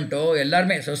கவர்மெண்ட்டோ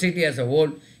எல்லாருமே society as a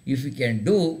whole if you can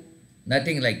do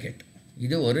nothing like it.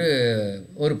 இது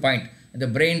ஒரு பாயிண்ட் இந்த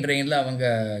பிரெயின் ட்ரெயினில் அவங்க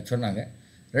சொன்னாங்க.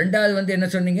 ரெண்டாவது வந்து என்ன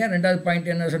சொன்னீங்க, ரெண்டாவது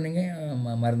பாயிண்ட் என்ன சொன்னீங்க,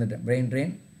 மறந்துட்டேன். Brain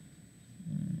train.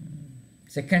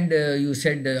 Second you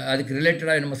said அதுக்கு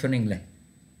ரிலேட்டடாக என்னமோ சொன்னீங்களே,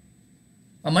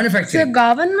 மேனுஃபேக்சரிங்.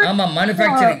 ஆமாம்,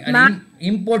 மேனுஃபேக்சரிங்,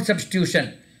 இம்போர்ட் சப்ஸ்டியூஷன்.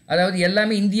 அதாவது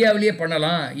எல்லாமே இந்தியாவிலேயே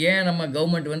பண்ணலாம், ஏன் நம்ம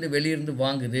கவர்மெண்ட் வந்து வெளியிருந்து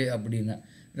வாங்குது அப்படின்னா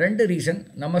 2 ரீசன்.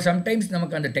 நம்ம சம்டைம்ஸ்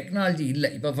நமக்கு அந்த டெக்னாலஜி இல்லை.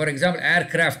 இப்போ ஃபார் எக்ஸாம்பிள்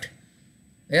ஏர்க்ராஃப்ட்,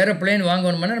 ஏரோப்ளேன்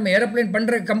வாங்கணும்னா நம்ம ஏரோப்ளேன்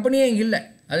பண்ணுற கம்பெனியே இங்கே இல்லை,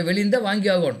 அது வெளியிருந்து தான் வாங்கி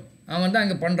ஆகணும், அவன் தான்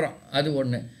அங்கே பண்ணுறான். அது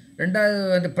ஒன்று. ரெண்டாவது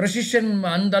அந்த ப்ரெசிஷன்,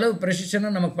 அந்த அளவு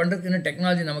ப்ரெசிஷனாக நம்ம பண்ணுறதுக்கு இன்னும்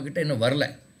டெக்னாலஜி நம்மக்கிட்ட இன்னும் வரல.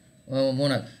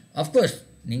 மூணாவது அஃப்கோர்ஸ்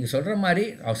நீங்கள் சொல்கிற மாதிரி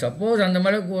சப்போஸ் அந்த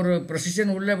மாதிரிக்கு ஒரு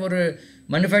ப்ரெசிஷன் உள்ள ஒரு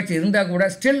மேனுஃபேக்சர் இருந்தால் கூட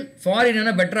ஸ்டில்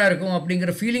ஃபாரின்னா பெட்டராக இருக்கும்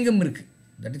அப்படிங்கிற ஃபீலிங்கும் இருக்குது.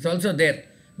 That is also there.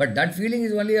 But that feeling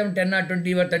is only 10 or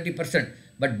 20 or 30%.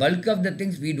 But bulk of the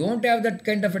things we don't have that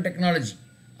kind of a technology.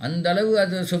 அந்த அளவு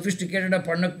அது சொஃபிஸ்டிகேட்டடாக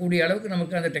பண்ணக்கூடிய அளவுக்கு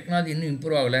நமக்கு அந்த டெக்னாலஜி இன்னும்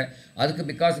இம்ப்ரூவ் ஆகலை. அதுக்கு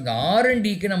பிகாஸ் இந்த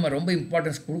R&Dக்கு நம்ம ரொம்ப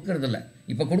இம்பார்ட்டன்ஸ் கொடுக்கறதில்ல.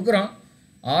 இப்போ கொடுக்குறோம்.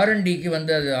 R&Dக்கு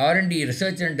வந்து அது R&D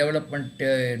ரிசர்ச் அண்ட் டெவலப்மெண்ட்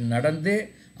நடந்து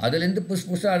அதுலேருந்து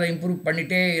புதுசாக அதை இம்ப்ரூவ்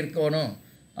பண்ணிகிட்டே இருக்கணும்.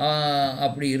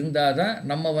 அப்படி இருந்தால் தான்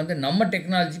நம்ம வந்து நம்ம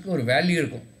டெக்னாலஜிக்கு ஒரு வேல்யூ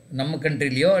இருக்கும், நம்ம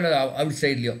கண்ட்ரிலையோ அல்லது out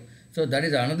சைட்லையோ. So that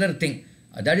is another thing.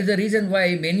 That is the reason why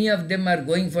many of them are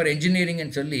going for engineering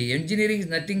and சொல்லி. Engineering is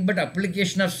nothing but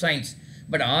application of science.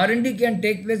 But R&D can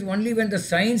take place only when the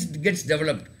science gets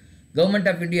developed. Government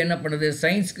of India என்ன பண்ணுது,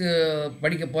 சயின்ஸ்க்கு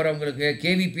படிக்க போகிறவங்களுக்கு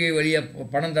கேவிபிஐ வழியாக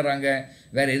பணம் தராங்க,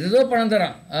 வேறு எதோ பணம்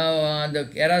தரான் அந்த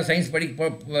யாராவது சயின்ஸ்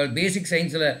பேசிக்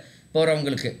சயின்ஸில்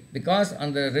போகிறவங்களுக்கு. பிகாஸ்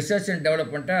அந்த ரிசர்ச் அண்ட்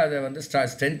டெவலப்மெண்ட்டை அதை வந்து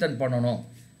ஸ்ட்ரென்தன் பண்ணணும்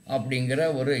அப்படிங்கிற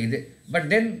ஒரு இது. பட்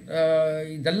தென்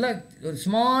இதெல்லாம் ஒரு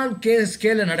ஸ்மால்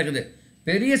ஸ்கேலில் நடக்குது.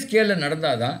 பெரிய ஸ்கேலில்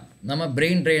நடந்தால் தான் நம்ம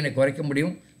பிரெயின் ட்ரெயினை குறைக்க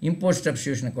முடியும், இம்போர்ட்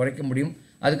சப்ஸ்டியூஷனை குறைக்க முடியும்.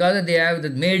 அதுக்காக they have the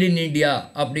made in India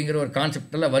அப்படிங்கிற ஒரு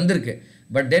கான்செப்டெல்லாம் வந்திருக்கு.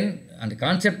 பட் தென் அந்த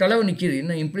கான்செப்ட் அளவு நிற்கிது,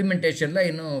 இன்னும் இம்ப்ளிமெண்டேஷனில்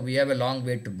இன்னும் we have a long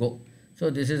way to go.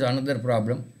 So this is another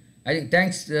problem. I think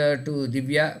thanks to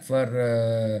Divya for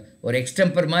ஒரு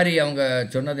எக்ஸ்டெம்பர் மாதிரி அவங்க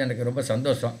சொன்னது எனக்கு ரொம்ப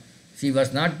சந்தோஷம். She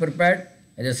was not prepared,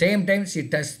 at the same time she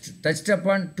touched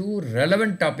upon 2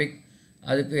 relevant topic.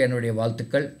 அதுக்கு என்னுடைய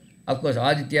வாழ்த்துக்கள். அஃப்கோர்ஸ்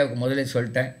ஆதித்யாவுக்கு முதலே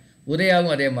சொல்லிட்டேன்,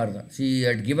 உதயாவும் அதே மாதிரி தான். She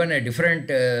had given a different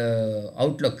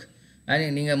Outlook.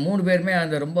 And நீங்கள் 3 பேருமே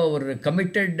அந்த ரொம்ப ஒரு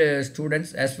committed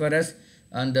students as for us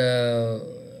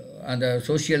அந்த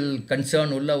சோஷியல்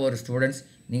கன்சர்ன் உள்ள ஒரு ஸ்டூடெண்ட்ஸ்.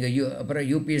 நீங்கள் அப்புறம்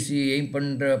யூபிஎஸ்சி எய்ம்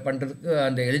பண்ணுறதுக்கு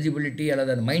அந்த எலிஜிபிலிட்டி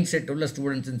அல்லது அந்த மைண்ட் செட் உள்ள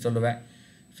ஸ்டூடெண்ட்ஸ்ன்னு சொல்லுவேன்.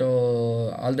 So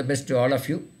all the best to all of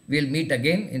you. Will meet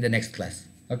again in the next class.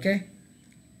 Okay,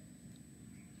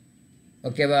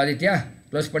 ஓகேவா ஆதித்யா?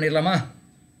 க்ளோஸ் பண்ணிடலாமா?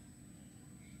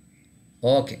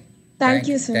 Okay,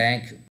 thank you sir. தேங்க்யூ.